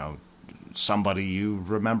 somebody you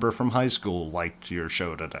remember from high school liked your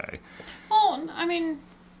show today? Well, I mean...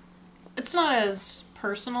 It's not as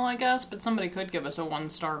personal, I guess, but somebody could give us a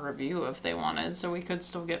 1-star review if they wanted, so we could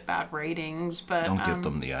still get bad ratings, but... Don't give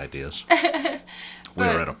them the ideas.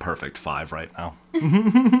 We're at a perfect 5 right now.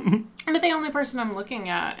 But the only person I'm looking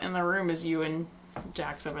at in the room is you and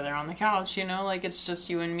Jack's over there on the couch, it's just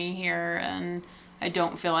you and me here, and I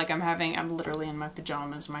don't feel like I'm literally in my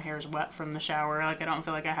pajamas, my hair's wet from the shower, I don't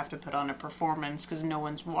feel like I have to put on a performance because no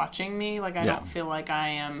one's watching me, I don't feel like I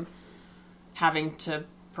am having to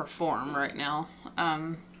perform right now.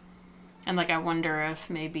 And I wonder if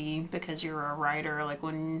maybe because you're a writer,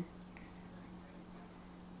 when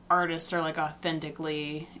artists are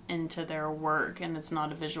authentically into their work and it's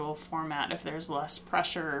not a visual format, if there's less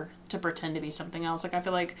pressure to pretend to be something else. I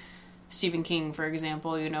feel like Stephen King, for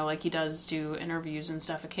example, he does do interviews and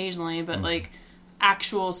stuff occasionally, but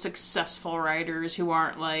actual successful writers who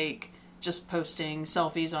aren't just posting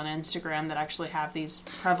selfies on Instagram that actually have these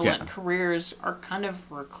prevalent careers are kind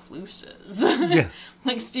of recluses. Yeah.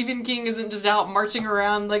 Stephen King isn't just out marching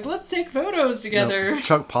around let's take photos together. No,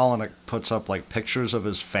 Chuck Palahniuk puts up pictures of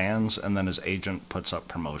his fans and then his agent puts up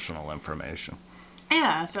promotional information.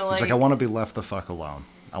 Yeah, so He's I want to be left the fuck alone.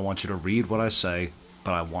 I want you to read what I say,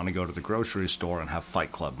 but I want to go to the grocery store and have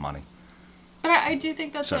Fight Club money. But I do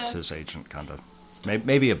think that's Except his agent kind of...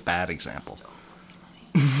 Maybe a bad example.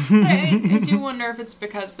 I do wonder if it's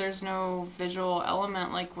because there's no visual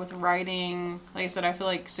element, with writing. Like I said, I feel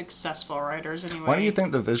like successful writers anyway. Why do you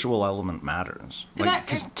think the visual element matters?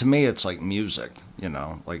 To me, it's like music,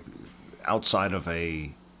 outside of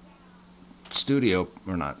a studio,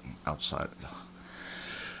 or not outside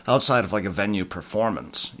of a venue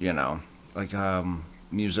performance,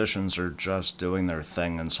 musicians are just doing their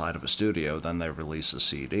thing inside of a studio, then they release a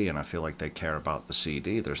CD, and I feel like they care about the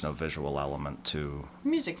CD. There's no visual element to...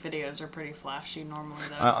 Music videos are pretty flashy normally,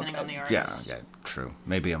 though, depending on the artist. Yeah, true.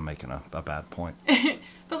 Maybe I'm making a bad point.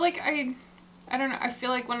 But, I don't know, I feel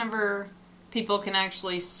like whenever people can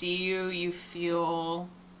actually see you, you feel,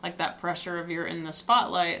 that pressure of you're in the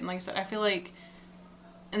spotlight, and like I said, I feel like,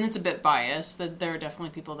 and it's a bit biased, that there are definitely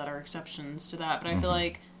people that are exceptions to that, but I feel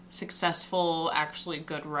like successful, actually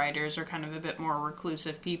good writers are kind of a bit more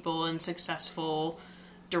reclusive people, and successful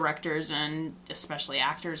directors and especially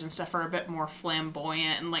actors and stuff are a bit more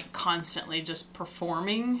flamboyant and like constantly just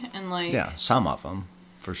performing and like Yeah, some of them,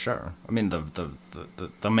 for sure. I mean,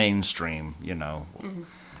 the mainstream, you know,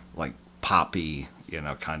 like poppy, you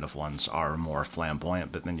know, kind of ones are more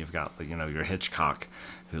flamboyant. But then you've got, you know, your Hitchcock,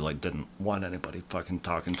 who like didn't want anybody fucking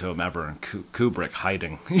talking to him ever, and Kubrick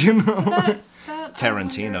hiding, you know.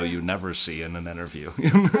 Tarantino, you never see in an interview.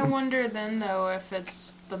 You know? I wonder then, though, if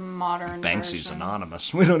it's the modern Banksy's version.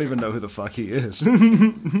 anonymous. We don't even know who the fuck he is.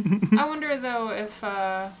 I wonder, though, if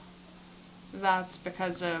that's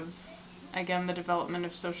because of, again, the development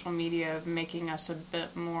of social media making us a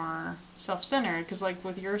bit more self-centered. Because, like,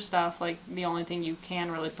 with your stuff, like, the only thing you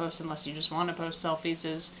can really post, unless you just want to post selfies,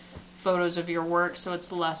 is photos of your work. So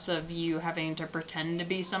it's less of you having to pretend to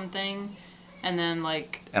be something. And then,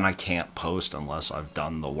 like... And I can't post unless I've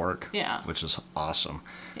done the work. Yeah. Which is awesome.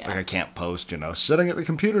 Yeah. Like, I can't post, you know, sitting at the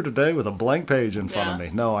computer today with a blank page in front of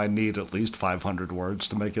me. No, I need at least 500 words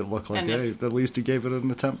to make it look like, hey, at least he gave it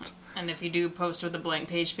an attempt. And if you do post with a blank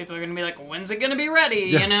page, people are going to be like, when's it going to be ready,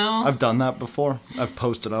 Yeah, you know? I've done that before. I've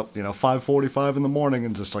posted up, you know, 5:45 in the morning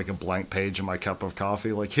and just like a blank page in my cup of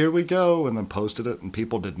coffee, like, here we go, and then posted it, and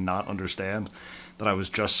people did not understand that I was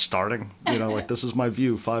just starting. You know, like, this is my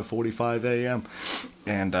view, 5:45 a.m.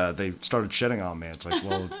 And they started shitting on me. It's like,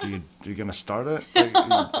 well, you going to start it?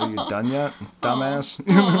 Are you done yet, dumbass?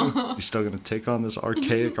 You know? You still going to take on this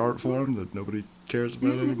archaic art form that nobody cares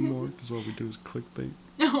about anymore because all we do is clickbait?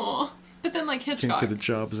 No. But then, like, Hitchcock. Can't get a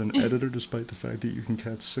job as an editor despite the fact that you can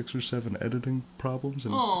catch 6 or 7 editing problems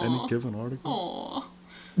in any given article. Aww.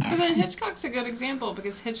 But then Hitchcock's a good example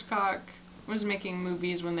because Hitchcock was making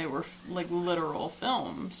movies when they were, like, literal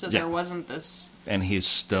film. So there wasn't this... And he's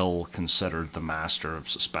still considered the master of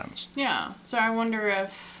suspense. Yeah. So I wonder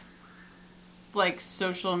if, like,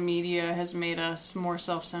 social media has made us more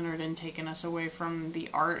self-centered and taken us away from the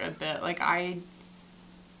art a bit. Like, I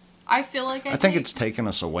feel like I think it's taken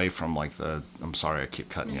us away from, like, I'm sorry, I keep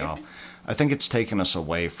cutting you off. I think it's taken us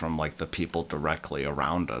away from, like, the people directly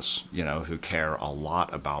around us, you know, who care a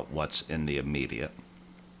lot about what's in the immediate.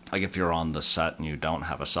 Like, if you're on the set and you don't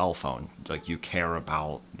have a cell phone, like, you care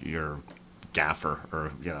about your gaffer,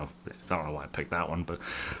 or, you know, I don't know why I picked that one, but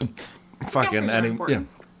fucking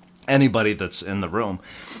anybody that's in the room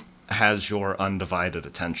has your undivided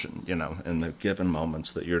attention, you know, in the given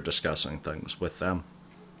moments that you're discussing things with them.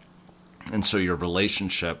 And so your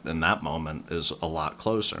relationship in that moment is a lot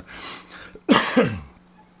closer.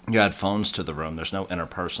 You add phones to the room, there's no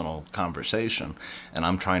interpersonal conversation, and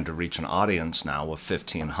I'm trying to reach an audience now of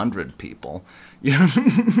 1,500 people, you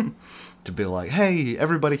know, to be like, hey,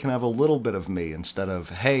 everybody can have a little bit of me, instead of,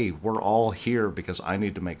 hey, we're all here because I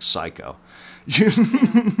need to make Psycho.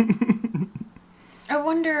 I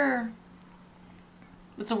wonder...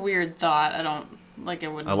 It's a weird thought. I don't... Like,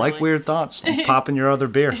 it wouldn't I like weird thoughts. I'm popping your other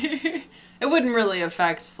beer. It wouldn't really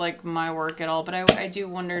affect, like, my work at all, but I do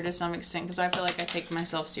wonder to some extent, because I feel like I take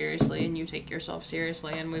myself seriously, and you take yourself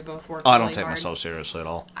seriously, and we both work really I don't take hard. myself seriously at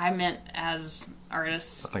all. I meant as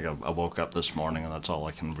artists. I think I woke up this morning, and that's all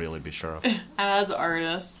I can really be sure of. As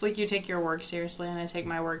artists. Like, you take your work seriously, and I take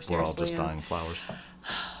my work seriously. We're all just dying flowers.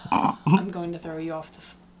 I'm going to throw you off the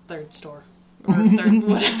third store. Or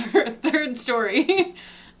third story.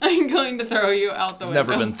 I'm going to throw you out the window.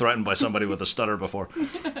 Never been threatened by somebody with a stutter before.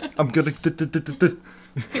 I'm gonna...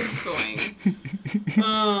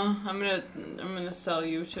 I'm gonna sell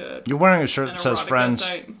you to... You're wearing a shirt that says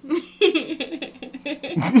Friends.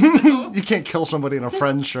 You can't kill somebody in a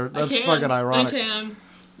Friends shirt. That's fucking ironic. I can.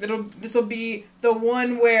 This will be the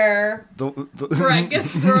one where Brett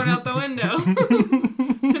gets thrown out the window.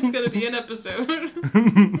 It's gonna be an episode.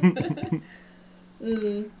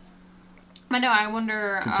 I know, I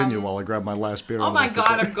wonder... Continue while I grab my last beer. Oh my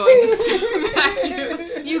god, I'm going to smack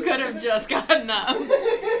you. You could have just gotten up.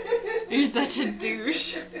 You're such a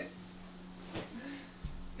douche.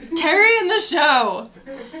 Carrying the show!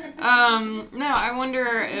 No, I wonder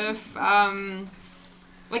if...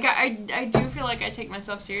 like, I do feel like I take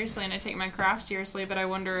myself seriously and I take my craft seriously, but I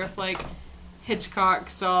wonder if, like, Hitchcock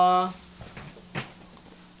saw...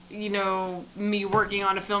 you know, me working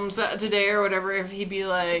on a film set today or whatever, if he'd be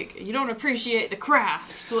like, you don't appreciate the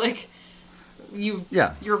craft. So, like,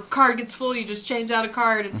 your card gets full, you just change out a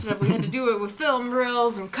card instead of we had to do it with film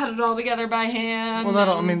reels and cut it all together by hand. Well,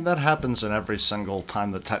 that happens in every single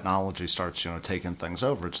time that technology starts, you know, taking things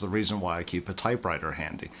over. It's the reason why I keep a typewriter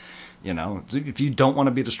handy. You know, if you don't want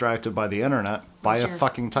to be distracted by the internet, buy a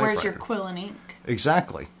fucking typewriter. Where's your quill and ink?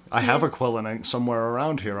 Exactly. I have a quill and ink somewhere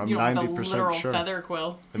around here. I'm You don't 90% have a literal sure. feather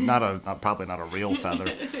quill. Probably not a real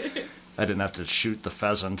feather. I didn't have to shoot the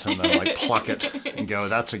pheasant and then like pluck it and go,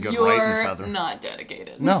 that's a good writing feather. You're not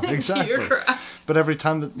dedicated. No, exactly. to your craft. But every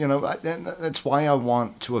time that, and that's why I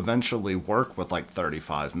want to eventually work with like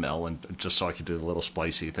 35 mil, and just so I could do the little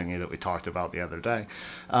splicey thingy that we talked about the other day.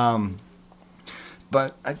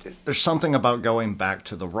 But there's something about going back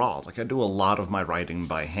to the raw. Like, I do a lot of my writing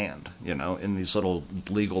by hand, in these little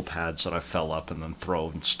legal pads that I fill up and then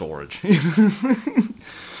throw in storage.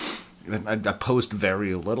 I post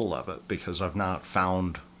very little of it because I've not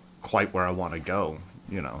found quite where I want to go,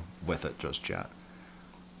 with it just yet.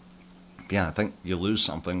 Yeah, I think you lose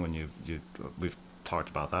something when we've talked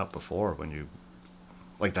about that before, when you,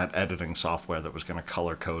 like that editing software that was going to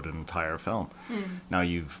color code an entire film. Now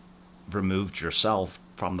you've removed yourself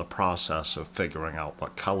from the process of figuring out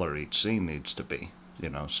what color each scene needs to be,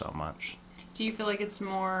 so much. Do you feel like it's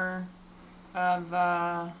more of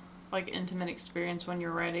like intimate experience when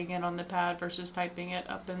you're writing it on the pad versus typing it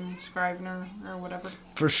up in Scrivener or whatever?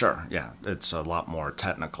 For sure, yeah. It's a lot more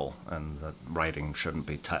technical, and the writing shouldn't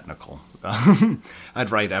be technical. I'd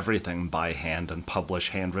write everything by hand and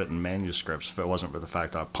publish handwritten manuscripts if it wasn't for the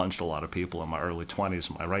fact that I punched a lot of people in my early 20s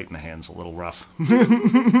and my writing hand's a little rough.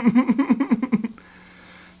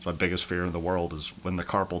 My biggest fear in the world is when the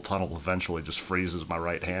carpal tunnel eventually just freezes my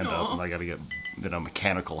right hand up and I gotta get,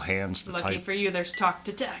 mechanical hands to type. Lucky for you, there's talk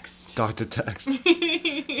to text. Talk to text.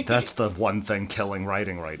 That's the one thing killing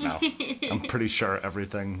writing right now. I'm pretty sure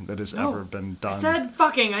everything that has ever been done. I said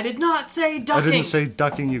fucking, I did not say ducking. I didn't say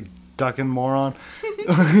ducking, you ducking moron.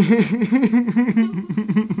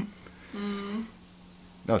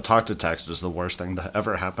 No, talk to text is the worst thing that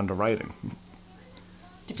ever happened to writing.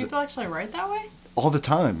 Do people actually write that way? All the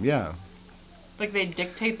time, yeah. Like they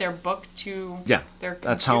dictate their book to their computer?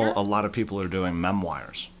 That's how a lot of people are doing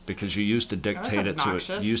memoirs, because you used to dictate it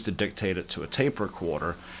to a tape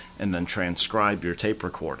recorder and then transcribe your tape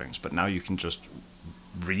recordings, but now you can just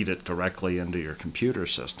read it directly into your computer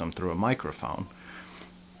system through a microphone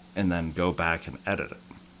and then go back and edit it.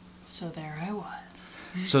 So there I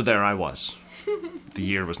was. The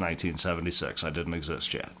year was 1976. I didn't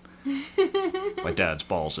exist yet. My dad's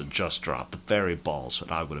balls had just dropped, the very balls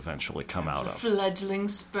that I would eventually come out of. Fledgling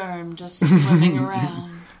sperm just swimming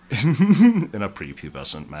around. In a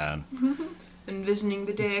prepubescent man. Envisioning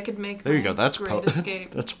the day I could make there you go. That's great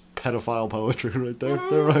escape. That's pedophile poetry right there.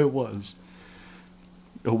 There I was.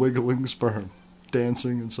 A wiggling sperm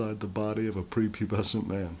dancing inside the body of a prepubescent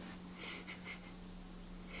man.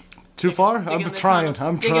 Too far? I'm trying.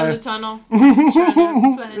 Dig in the tunnel.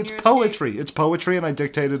 It's poetry. It's poetry, and I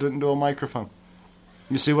dictated it into a microphone.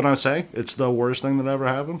 You see what I'm saying? It's the worst thing that ever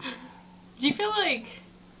happened. Do you feel like...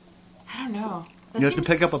 I don't know. You have to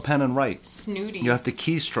pick up a pen and write. Snooty. You have to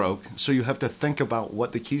keystroke, so you have to think about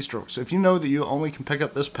what the keystrokes... If you know that you only can pick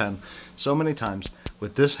up this pen so many times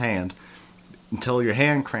with this hand until your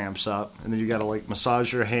hand cramps up, and then you gotta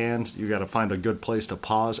massage your hand, you gotta find a good place to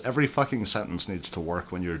pause. Every fucking sentence needs to work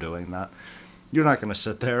when you're doing that. You're not gonna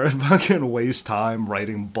sit there and fucking waste time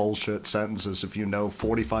writing bullshit sentences if you know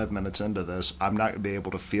 45 minutes into this, I'm not gonna be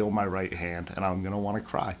able to feel my right hand, and I'm gonna want to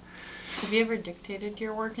cry. Have you ever dictated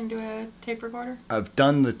your work into a tape recorder? I've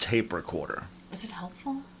done the tape recorder. Is it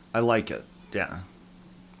helpful? I like it, yeah.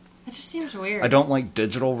 It just seems weird. I don't like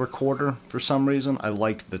digital recorder for some reason. I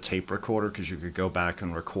like the tape recorder because you could go back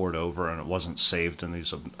and record over and it wasn't saved in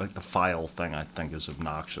these... Like the file thing I think is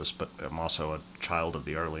obnoxious, but I'm also a child of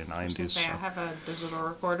the early 90s. I have a digital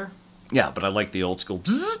recorder. Yeah, but I like the old school...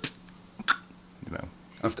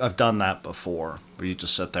 I've done that before, where you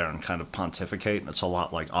just sit there and kind of pontificate, and it's a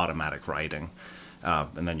lot like automatic writing.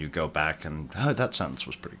 And then you go back and, that sentence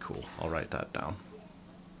was pretty cool. I'll write that down.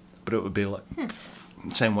 But it would be like...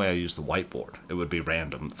 Same way I use the whiteboard. It would be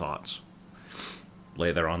random thoughts.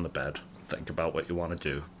 Lay there on the bed, think about what you want to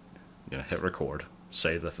do, hit record,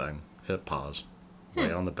 say the thing, hit pause,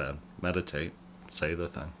 lay on the bed, meditate, say the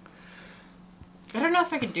thing. I don't know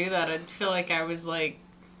if I could do that. I'd feel like I was like...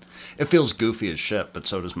 It feels goofy as shit, but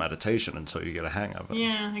so does meditation until you get a hang of it.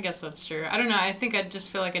 Yeah, I guess that's true. I don't know. I think I'd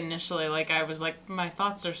just feel like initially, I was like, my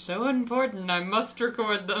thoughts are so important, I must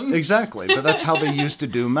record them. Exactly, but that's how they used to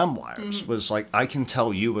do memoirs, was like, I can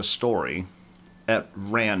tell you a story at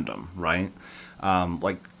random, right?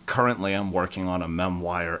 Currently I'm working on a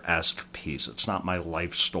memoir-esque piece. It's not my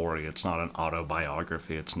life story. It's not an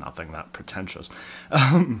autobiography. It's nothing that pretentious.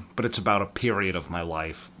 But it's about a period of my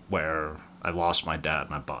life where I lost my dad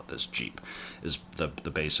and I bought this Jeep, is the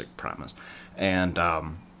basic premise. And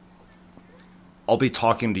I'll be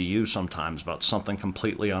talking to you sometimes about something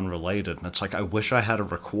completely unrelated, and it's like, I wish I had a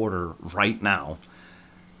recorder right now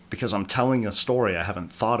because I'm telling a story I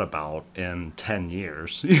haven't thought about in 10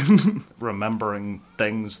 years, remembering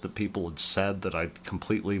things that people had said that I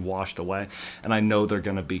completely washed away, and I know they're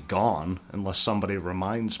going to be gone unless somebody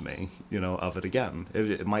reminds me, of it again.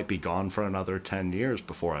 It might be gone for another 10 years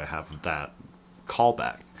before I have that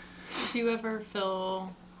callback. Do you ever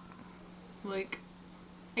feel like,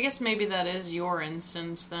 I guess maybe that is your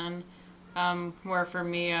instance then, where for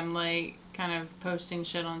me I'm like kind of posting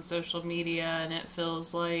shit on social media and it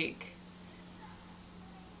feels like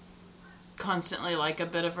constantly like a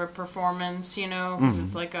bit of a performance, because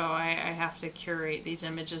it's like, oh, I have to curate these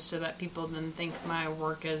images so that people then think my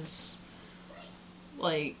work is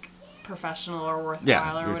like professional or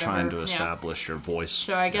worthwhile, or whatever. You're trying to establish your voice.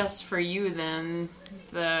 So I guess for you then,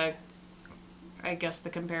 the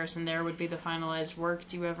comparison there would be the finalized work.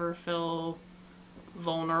 Do you ever feel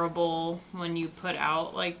vulnerable when you put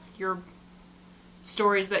out like your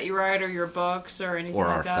stories that you write or your books or anything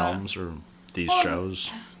like that? Or our films or these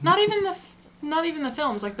shows? Not even the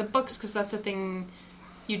films, like the books, because that's a thing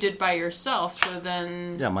you did by yourself, so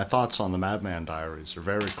then... Yeah, my thoughts on the Madman Diaries are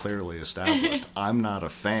very clearly established. I'm not a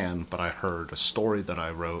fan, but I heard a story that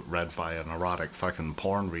I wrote read by an erotic fucking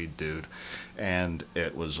porn read dude, and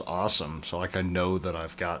it was awesome. So, I know that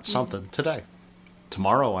I've got something today.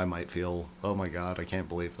 Tomorrow I might feel, oh my god, I can't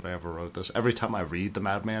believe that I ever wrote this. Every time I read the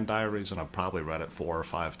Madman Diaries, and I've probably read it 4 or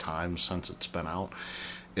 5 times since it's been out,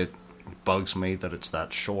 it bugs me that it's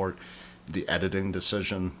that short. The editing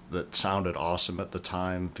decision that sounded awesome at the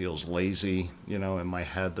time feels lazy, in my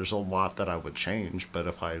head. There's a lot that I would change, but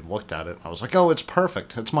if I looked at it, I was like, oh, it's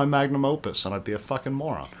perfect. It's my magnum opus, and I'd be a fucking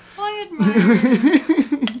moron. Well,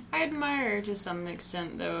 I admire to some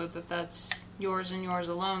extent, though, that that's yours and yours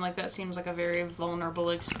alone. Like, that seems like a very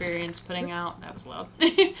vulnerable experience putting out... That was loud.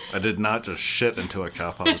 I did not just shit into a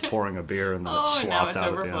cup. I was pouring a beer and then it slopped out. Oh, now it's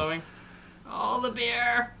overflowing. All the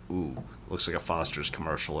beer. Ooh, looks like a Foster's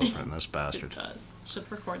commercial over in this bastard. It does.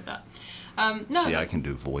 Should record that. I can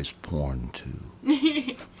do voice porn, too.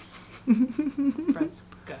 Brett's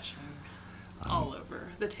gushing all over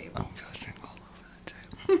the table. I'm gushing all over the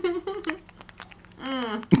table.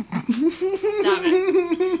 Stop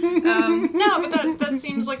it. No, but that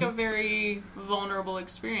seems like a very vulnerable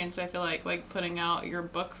experience, I feel like putting out your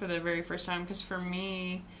book for the very first time, because for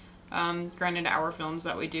me, granted, our films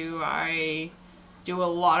that we do, I do a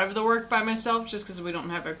lot of the work by myself just because we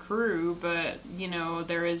don't have a crew, but,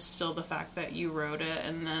 there is still the fact that you wrote it,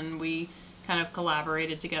 and then we kind of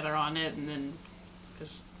collaborated together on it, and then,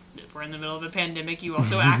 because we're in the middle of a pandemic, you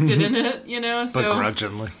also acted in it, so...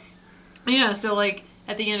 Begrudgingly. Yeah, so,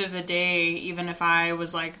 at the end of the day, even if I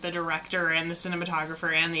was, the director and the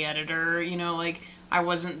cinematographer and the editor, I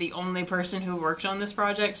wasn't the only person who worked on this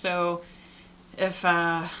project, so if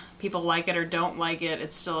people like it or don't like it,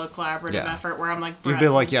 it's still a collaborative effort where I'm like, Brett. You'd be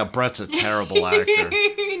like, yeah, Brett's a terrible actor.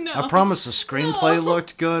 No. I promise the screenplay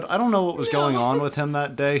looked good. I don't know what was going on with him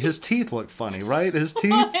that day. His teeth looked funny, right? His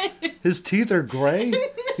teeth are gray?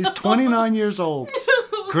 He's 29 years old.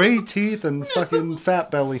 Gray teeth and fucking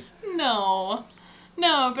fat belly. No,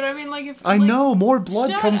 but I mean, if... I know, more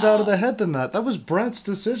blood comes out of the head than that. That was Brett's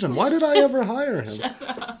decision. Why did I ever hire him? Shut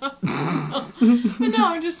up. But no,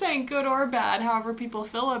 I'm just saying, good or bad, however people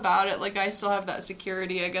feel about it, I still have that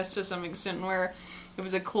security, I guess, to some extent, where it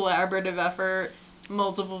was a collaborative effort.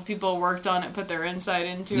 Multiple people worked on it, put their insight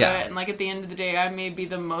into it, and, at the end of the day, I may be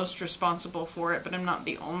the most responsible for it, but I'm not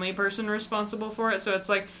the only person responsible for it, so it's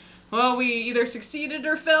well, we either succeeded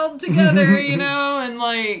or failed together,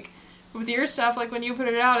 and, with your stuff, when you put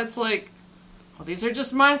it out, it's well, these are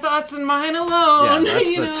just my thoughts and mine alone. Yeah,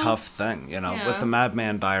 that's the tough thing, With the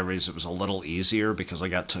Madman Diaries, it was a little easier because I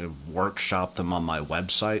got to workshop them on my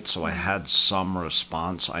website, so I had some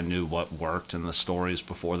response. I knew what worked in the stories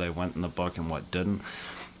before they went in the book and what didn't,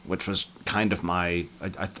 which was kind of I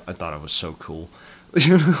thought it was so cool.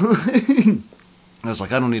 I was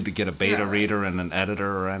like, I don't need to get a beta reader and an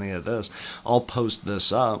editor or any of this. I'll post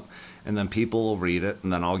this up, and then people will read it,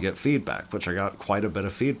 and then I'll get feedback, which I got quite a bit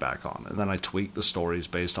of feedback on. And then I tweaked the stories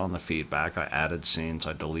based on the feedback. I added scenes,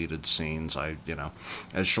 I deleted scenes.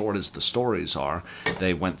 As short as the stories are,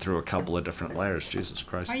 they went through a couple of different layers. Jesus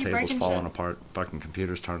Christ, the table's falling apart. Fucking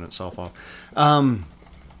computer's turning itself off.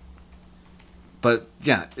 But,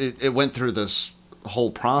 yeah, it went through this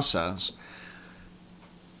whole process.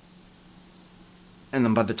 And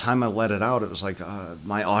then by the time I let it out, it was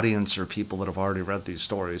my audience are people that have already read these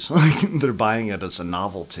stories. They're buying it as a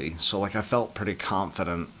novelty. So, I felt pretty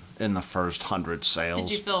confident in the first 100 sales. Did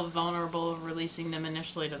you feel vulnerable releasing them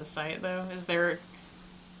initially to the site, though? Is there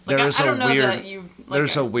Like, I don't know that you... Like,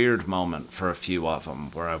 there's a weird moment for a few of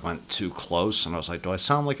them where I went too close, and I was like, do I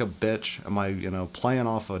sound like a bitch? Am I, playing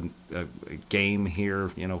off a game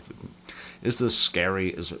here? Is this scary?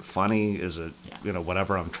 Is it funny? Is it,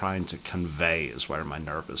 whatever I'm trying to convey is where my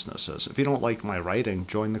nervousness is. If you don't like my writing,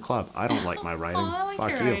 join the club. I don't like my writing. I like Fuck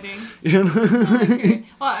your you. writing. I like your...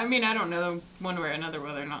 Well, I mean, I don't know one way or another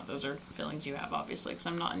whether or not those are feelings you have, obviously, because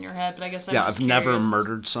I'm not in your head, but I guess I've never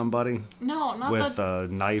murdered somebody. No, not with a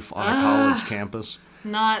knife on a college campus.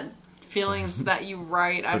 Not feelings that you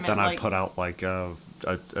write. But then I put out like a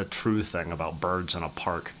true thing about birds in a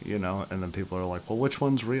park, and then people are like, well, which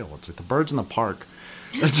one's real? It's like the birds in the park.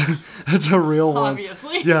 It's a real one.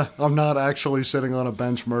 Obviously. Yeah, I'm not actually sitting on a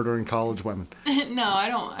bench murdering college women. No,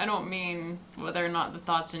 I don't mean whether or not the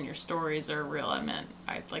thoughts in your stories are real. I meant,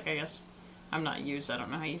 I guess I'm not used. I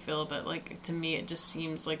don't know how you feel, but like to me, it just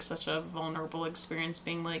seems like such a vulnerable experience.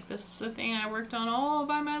 Being like, this is the thing I worked on all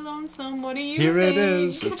by my lonesome. What do you Here think? it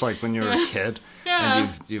is. It's like when you're a kid Yeah. and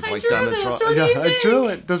you've I like drew done a this. drawing. What do Yeah, you I think? drew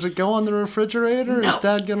it. Does it go on the refrigerator? Or No. is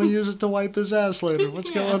Dad gonna use it to wipe his ass later?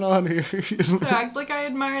 What's Yeah. going on here? So I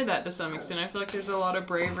admire that to some extent. I feel like there's a lot of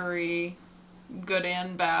bravery, good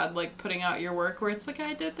and bad, like putting out your work where it's like,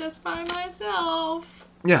 I did this by myself.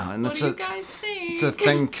 Yeah, and What it's do you guys think? It's a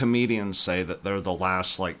thing comedians say that they're the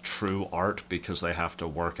last, like, true art because they have to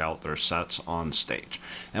work out their sets on stage.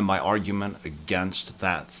 And my argument against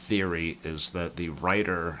that theory is that the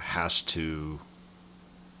writer has to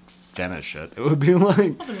finish it. It would be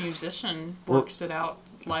like... Well, the musician works it out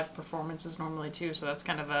live performances normally, too, so that's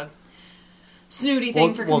kind of a snooty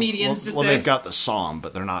thing for comedians to say. Well, they've got the song,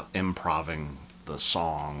 but they're not improving the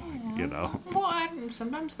song, Well,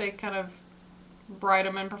 sometimes they kind of write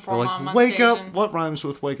them and perform They're them like, on wake stage. up! And... What rhymes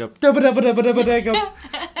with wake up? Dabba dabba dabba dabba dabba. Well,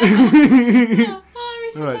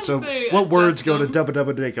 I mean, All right, so they what words adjust go to them. dabba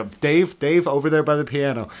dabba dabba? Dave, over there by the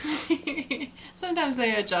piano. Sometimes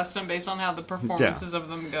they adjust them based on how the performances of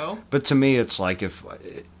them go. But to me, it's like if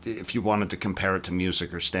you wanted to compare it to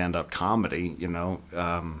music or stand-up comedy,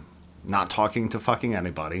 not talking to fucking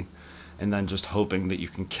anybody, and then just hoping that you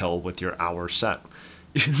can kill with your hour set.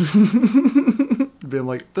 Being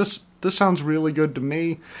like, this sounds really good to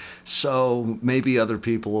me, so maybe other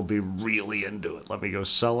people will be really into it. Let me go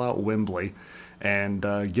sell out Wembley and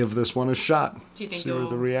give this one a shot. Do you think see where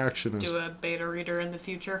the reaction is. Do a beta reader in the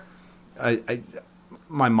future?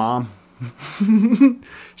 My mom,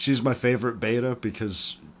 she's my favorite beta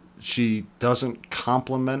because she doesn't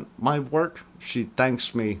compliment my work. She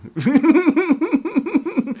thanks me.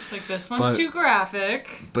 Like, this one's too graphic.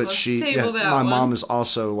 But Let's table that my one. mom is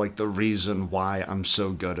also like the reason why I'm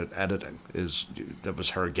so good at editing. That was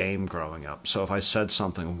her game growing up. So if I said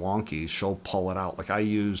something wonky, she'll pull it out. Like I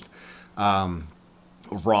used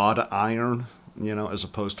wrought iron, as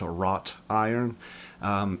opposed to wrought iron.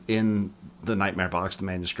 In the Nightmare Box, the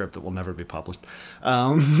manuscript that will never be published.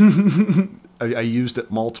 I used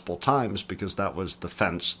it multiple times because that was the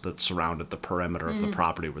fence that surrounded the perimeter of the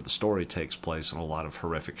property where the story takes place, and a lot of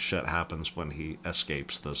horrific shit happens when he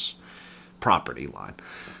escapes this property line.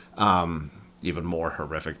 Even more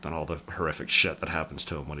horrific than all the horrific shit that happens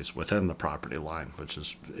to him when he's within the property line, which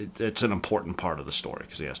is it's an important part of the story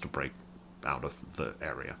because he has to break out of the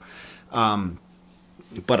area.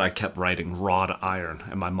 But I kept writing wrought iron,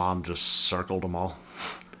 and my mom just circled them all.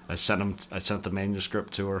 I sent the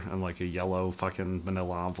manuscript to her in like a yellow fucking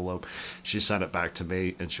manila envelope. She sent it back to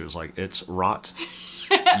me, and she was like, "It's rot,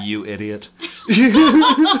 you idiot."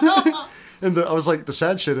 And I was like, the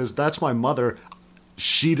sad shit is that's my mother.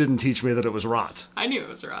 She didn't teach me that it was rot. I knew it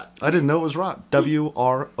was rot. I didn't know it was rot.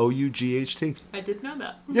 WROUGHT. I did know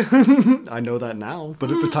that. I know that now, but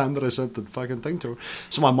at the time that I sent the fucking thing to her.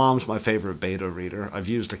 So my mom's my favorite beta reader. I've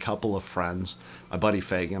used a couple of friends. My buddy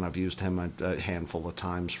Fagan, I've used him a handful of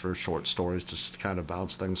times for short stories to kind of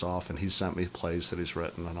bounce things off, and he's sent me plays that he's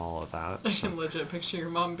written and all of that. I can legit picture your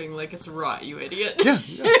mom being like, "It's rot, you idiot." Yeah.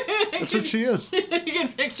 That's what she is. You can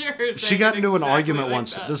picture her saying She got into an exactly argument like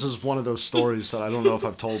once. that. This is one of those stories that I don't know if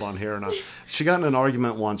I've told on here or not. She got in an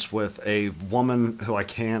argument once with a woman who I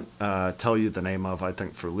can't tell you the name of, I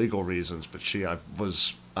think for legal reasons, but I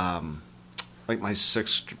was like my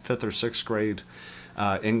fifth or sixth grade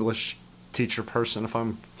English teacher person, if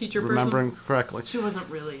I'm remembering correctly. She wasn't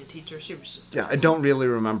really a teacher. She was just... Yeah, I don't really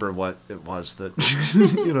remember what it was that,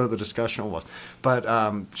 the discussion was. But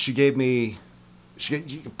she gave me... She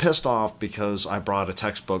got pissed off because I brought a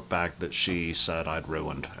textbook back that she said I'd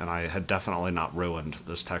ruined. And I had definitely not ruined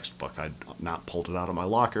this textbook. I'd not pulled it out of my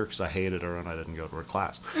locker because I hated her and I didn't go to her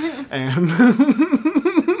class. And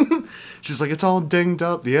she's like, "It's all dinged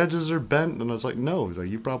up. The edges are bent." And I was like, "No,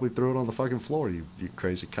 you probably threw it on the fucking floor, you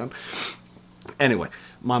crazy cunt." Anyway,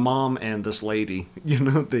 my mom and this lady,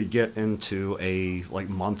 they get into a like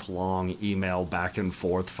month-long email back and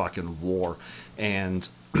forth fucking war, and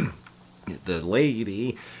the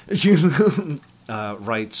lady,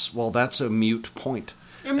 writes, "Well, that's a mute point."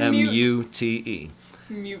 M-U-T-E.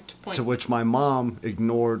 Mute point. To which my mom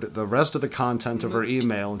ignored the rest of the content of her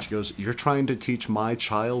email, and she goes, "You're trying to teach my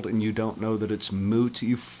child and you don't know that it's moot,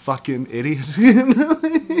 you fucking idiot."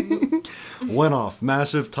 Went off.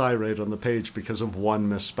 Massive tirade on the page because of one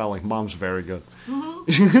misspelling. Mom's very good.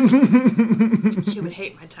 She would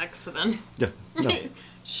hate my texts then. Yeah. No.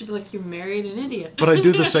 She'd be like, "You married an idiot." But I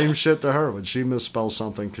do the same shit to her when she misspells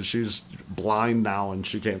something because she's blind now and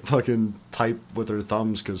she can't fucking type with her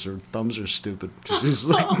thumbs because her thumbs are stupid. She's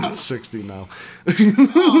like 60 now.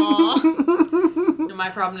 My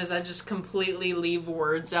problem is I just completely leave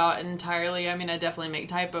words out entirely. I mean, I definitely make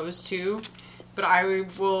typos too, but I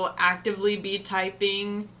will actively be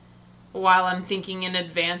typing while I'm thinking in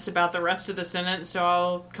advance about the rest of the sentence, so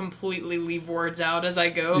I'll completely leave words out as I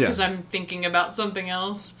go because I'm thinking about something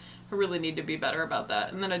else. I really need to be better about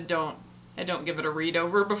that, and then I don't give it a read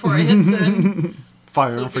over before I hit send.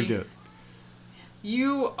 Fire and forget.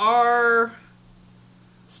 You are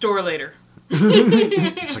store later.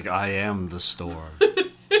 It's like, I am the store,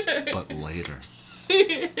 but later.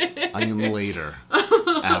 I am later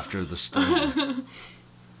after the store.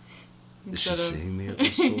 Is she seeing me at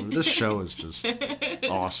the store? This show is just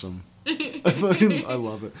awesome. I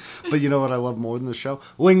love it. But you know what I love more than the show?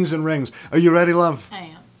 Wings and Rings. Are you ready, love? I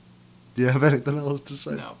am. Do you have anything else to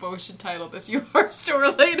say? No, but we should title this "You Are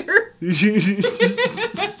Store Later."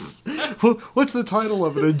 What's the title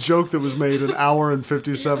of it? A joke that was made an hour and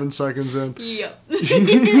 57 seconds in. Yep.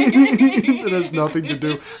 It has nothing to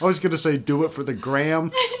do. I was going to say do it for the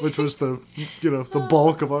gram, which was the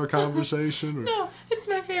bulk of our conversation. Or... No, it's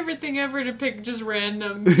my favorite thing ever to pick just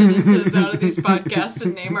random sentences out of these podcasts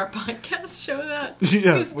and name our podcast show that.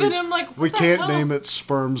 Yeah, then I'm like, we can't name it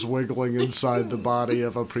 "Sperms Wiggling Inside the Body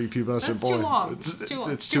of a Prepubescent That's Boy." too long.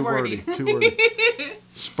 It's too wordy. Too wordy.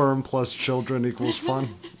 Sperm plus children equals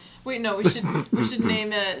fun. Wait, no, we should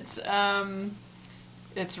name it.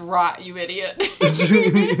 It's Rot, You Idiot.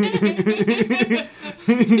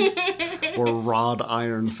 Or Rod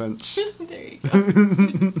Iron Fence. There you go.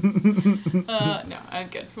 No, I'm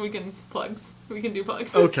good. We can do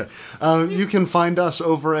plugs. Okay. You can find us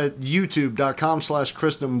over at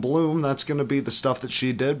youtube.com/Kristen Bloom. That's going to be the stuff that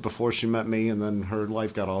she did before she met me and then her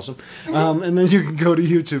life got awesome. And then you can go to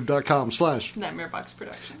youtube.com/ Nightmare Box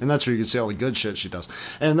Productions. And that's where you can see all the good shit she does.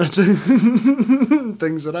 And that's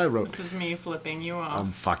things that I wrote. This is me flipping you off.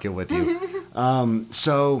 I'm fucking with you.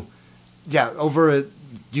 So, yeah, over at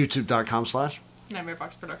youtube.com/ Nightmare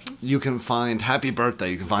Box Productions. you can find Happy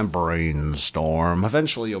Birthday. You can find Brainstorm.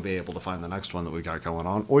 Eventually, you'll be able to find the next one that we got going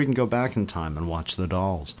on. Or you can go back in time and watch The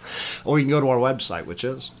Dolls. Or you can go to our website, which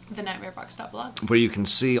is TheNightmareBox.blog. where you can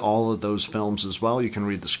see all of those films as well. You can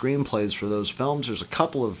read the screenplays for those films. There's a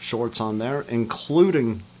couple of shorts on there,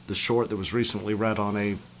 including the short that was recently read on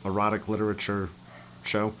a erotic literature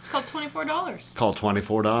show. It's called $24. Called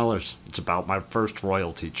 $24. It's about my first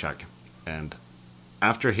royalty check. And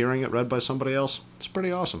after hearing it read by somebody else, it's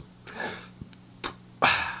pretty awesome.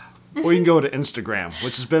 Or you can go to Instagram,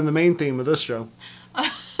 which has been the main theme of this show.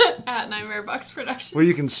 At Nightmare Box Productions. Where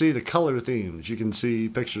you can see the color themes. You can see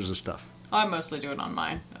pictures of stuff. I mostly do it on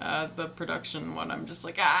mine. The production one, I'm just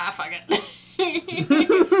like, fuck it.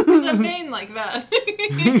 Because I'm vain like that.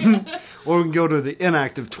 Or we can go to the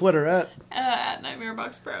inactive Twitter at Nightmare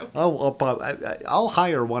Box Pro. I'll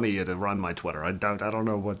hire one of you to run my Twitter. I don't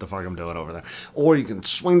know what the fuck I'm doing over there. Or you can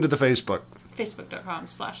swing to the Facebook.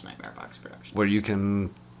 Facebook.com/Nightmare Box Productions. Where you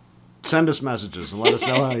can send us messages and let us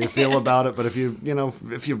know how you feel about it. But if you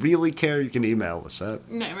really care, you can email us at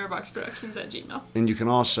NightmareBoxProductions@gmail. And you can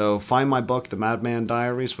also find my book, The Madman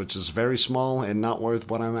Diaries, which is very small and not worth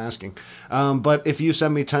what I'm asking. But if you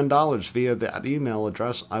send me $10 via that email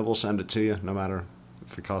address, I will send it to you, no matter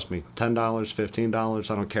if it costs me $10, $15.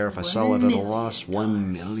 I don't care if I sell it at a loss. $1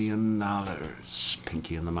 million.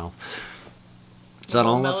 Pinky in the mouth. Is that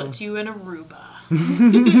all? I'll mail it to you in Aruba.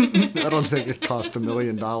 I don't think it cost $1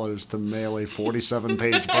 million to mail a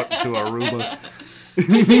 47-page book to Aruba.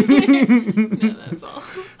 No, that's all.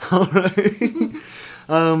 All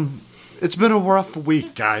right. It's been a rough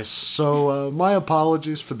week, guys. So my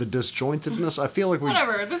apologies for the disjointedness. I feel like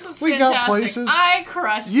Whatever. This was we fantastic. got places. I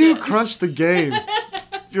crushed it. You crushed the game.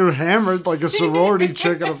 You're hammered like a sorority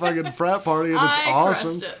chick at a fucking frat party, and it's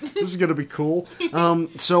awesome. This is gonna be cool.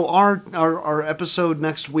 So our episode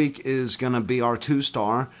next week is gonna be our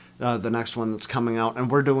 2-star. The next one that's coming out,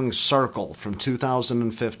 and we're doing Circle from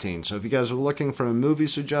 2015. So if you guys are looking for a movie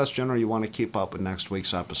suggestion or you want to keep up with next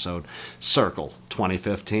week's episode, Circle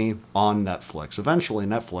 2015 on Netflix. Eventually,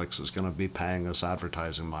 Netflix is going to be paying us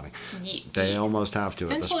advertising money. Yeah. They almost have to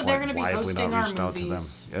at this point. Eventually, they're going to be Why have we hosting not our reached out to them?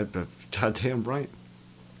 movies. Goddamn right.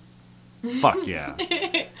 Fuck yeah.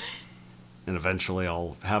 And eventually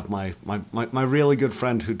I'll have my really good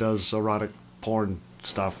friend who does erotic porn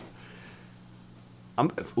stuff.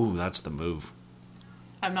 Ooh, that's the move.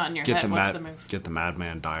 I'm not in your head. What's the move? Get the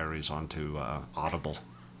Madman Diaries onto Audible.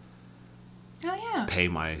 Oh, yeah. Pay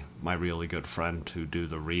my really good friend to do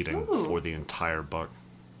the reading for the entire book.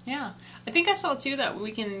 Yeah. I think I saw, too, that we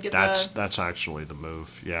can get That's actually the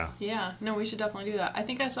move, yeah. Yeah. No, we should definitely do that. I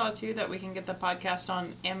think I saw, too, that we can get the podcast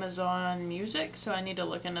on Amazon Music, so I need to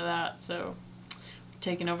look into that. So,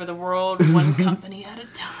 taking over the world one company at a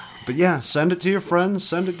time. But yeah, send it to your friends,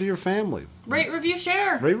 send it to your family. Rate, review,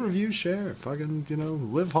 share. Rate, review, share. Fucking,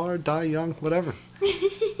 live hard, die young, whatever.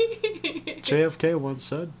 JFK once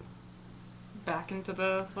said. Back into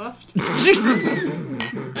the left.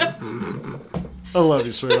 I love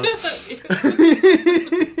you, sweetheart.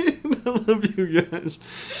 I love you guys.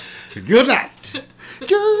 Good night.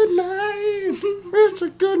 Good night. It's a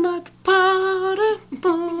good night party,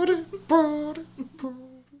 party, party.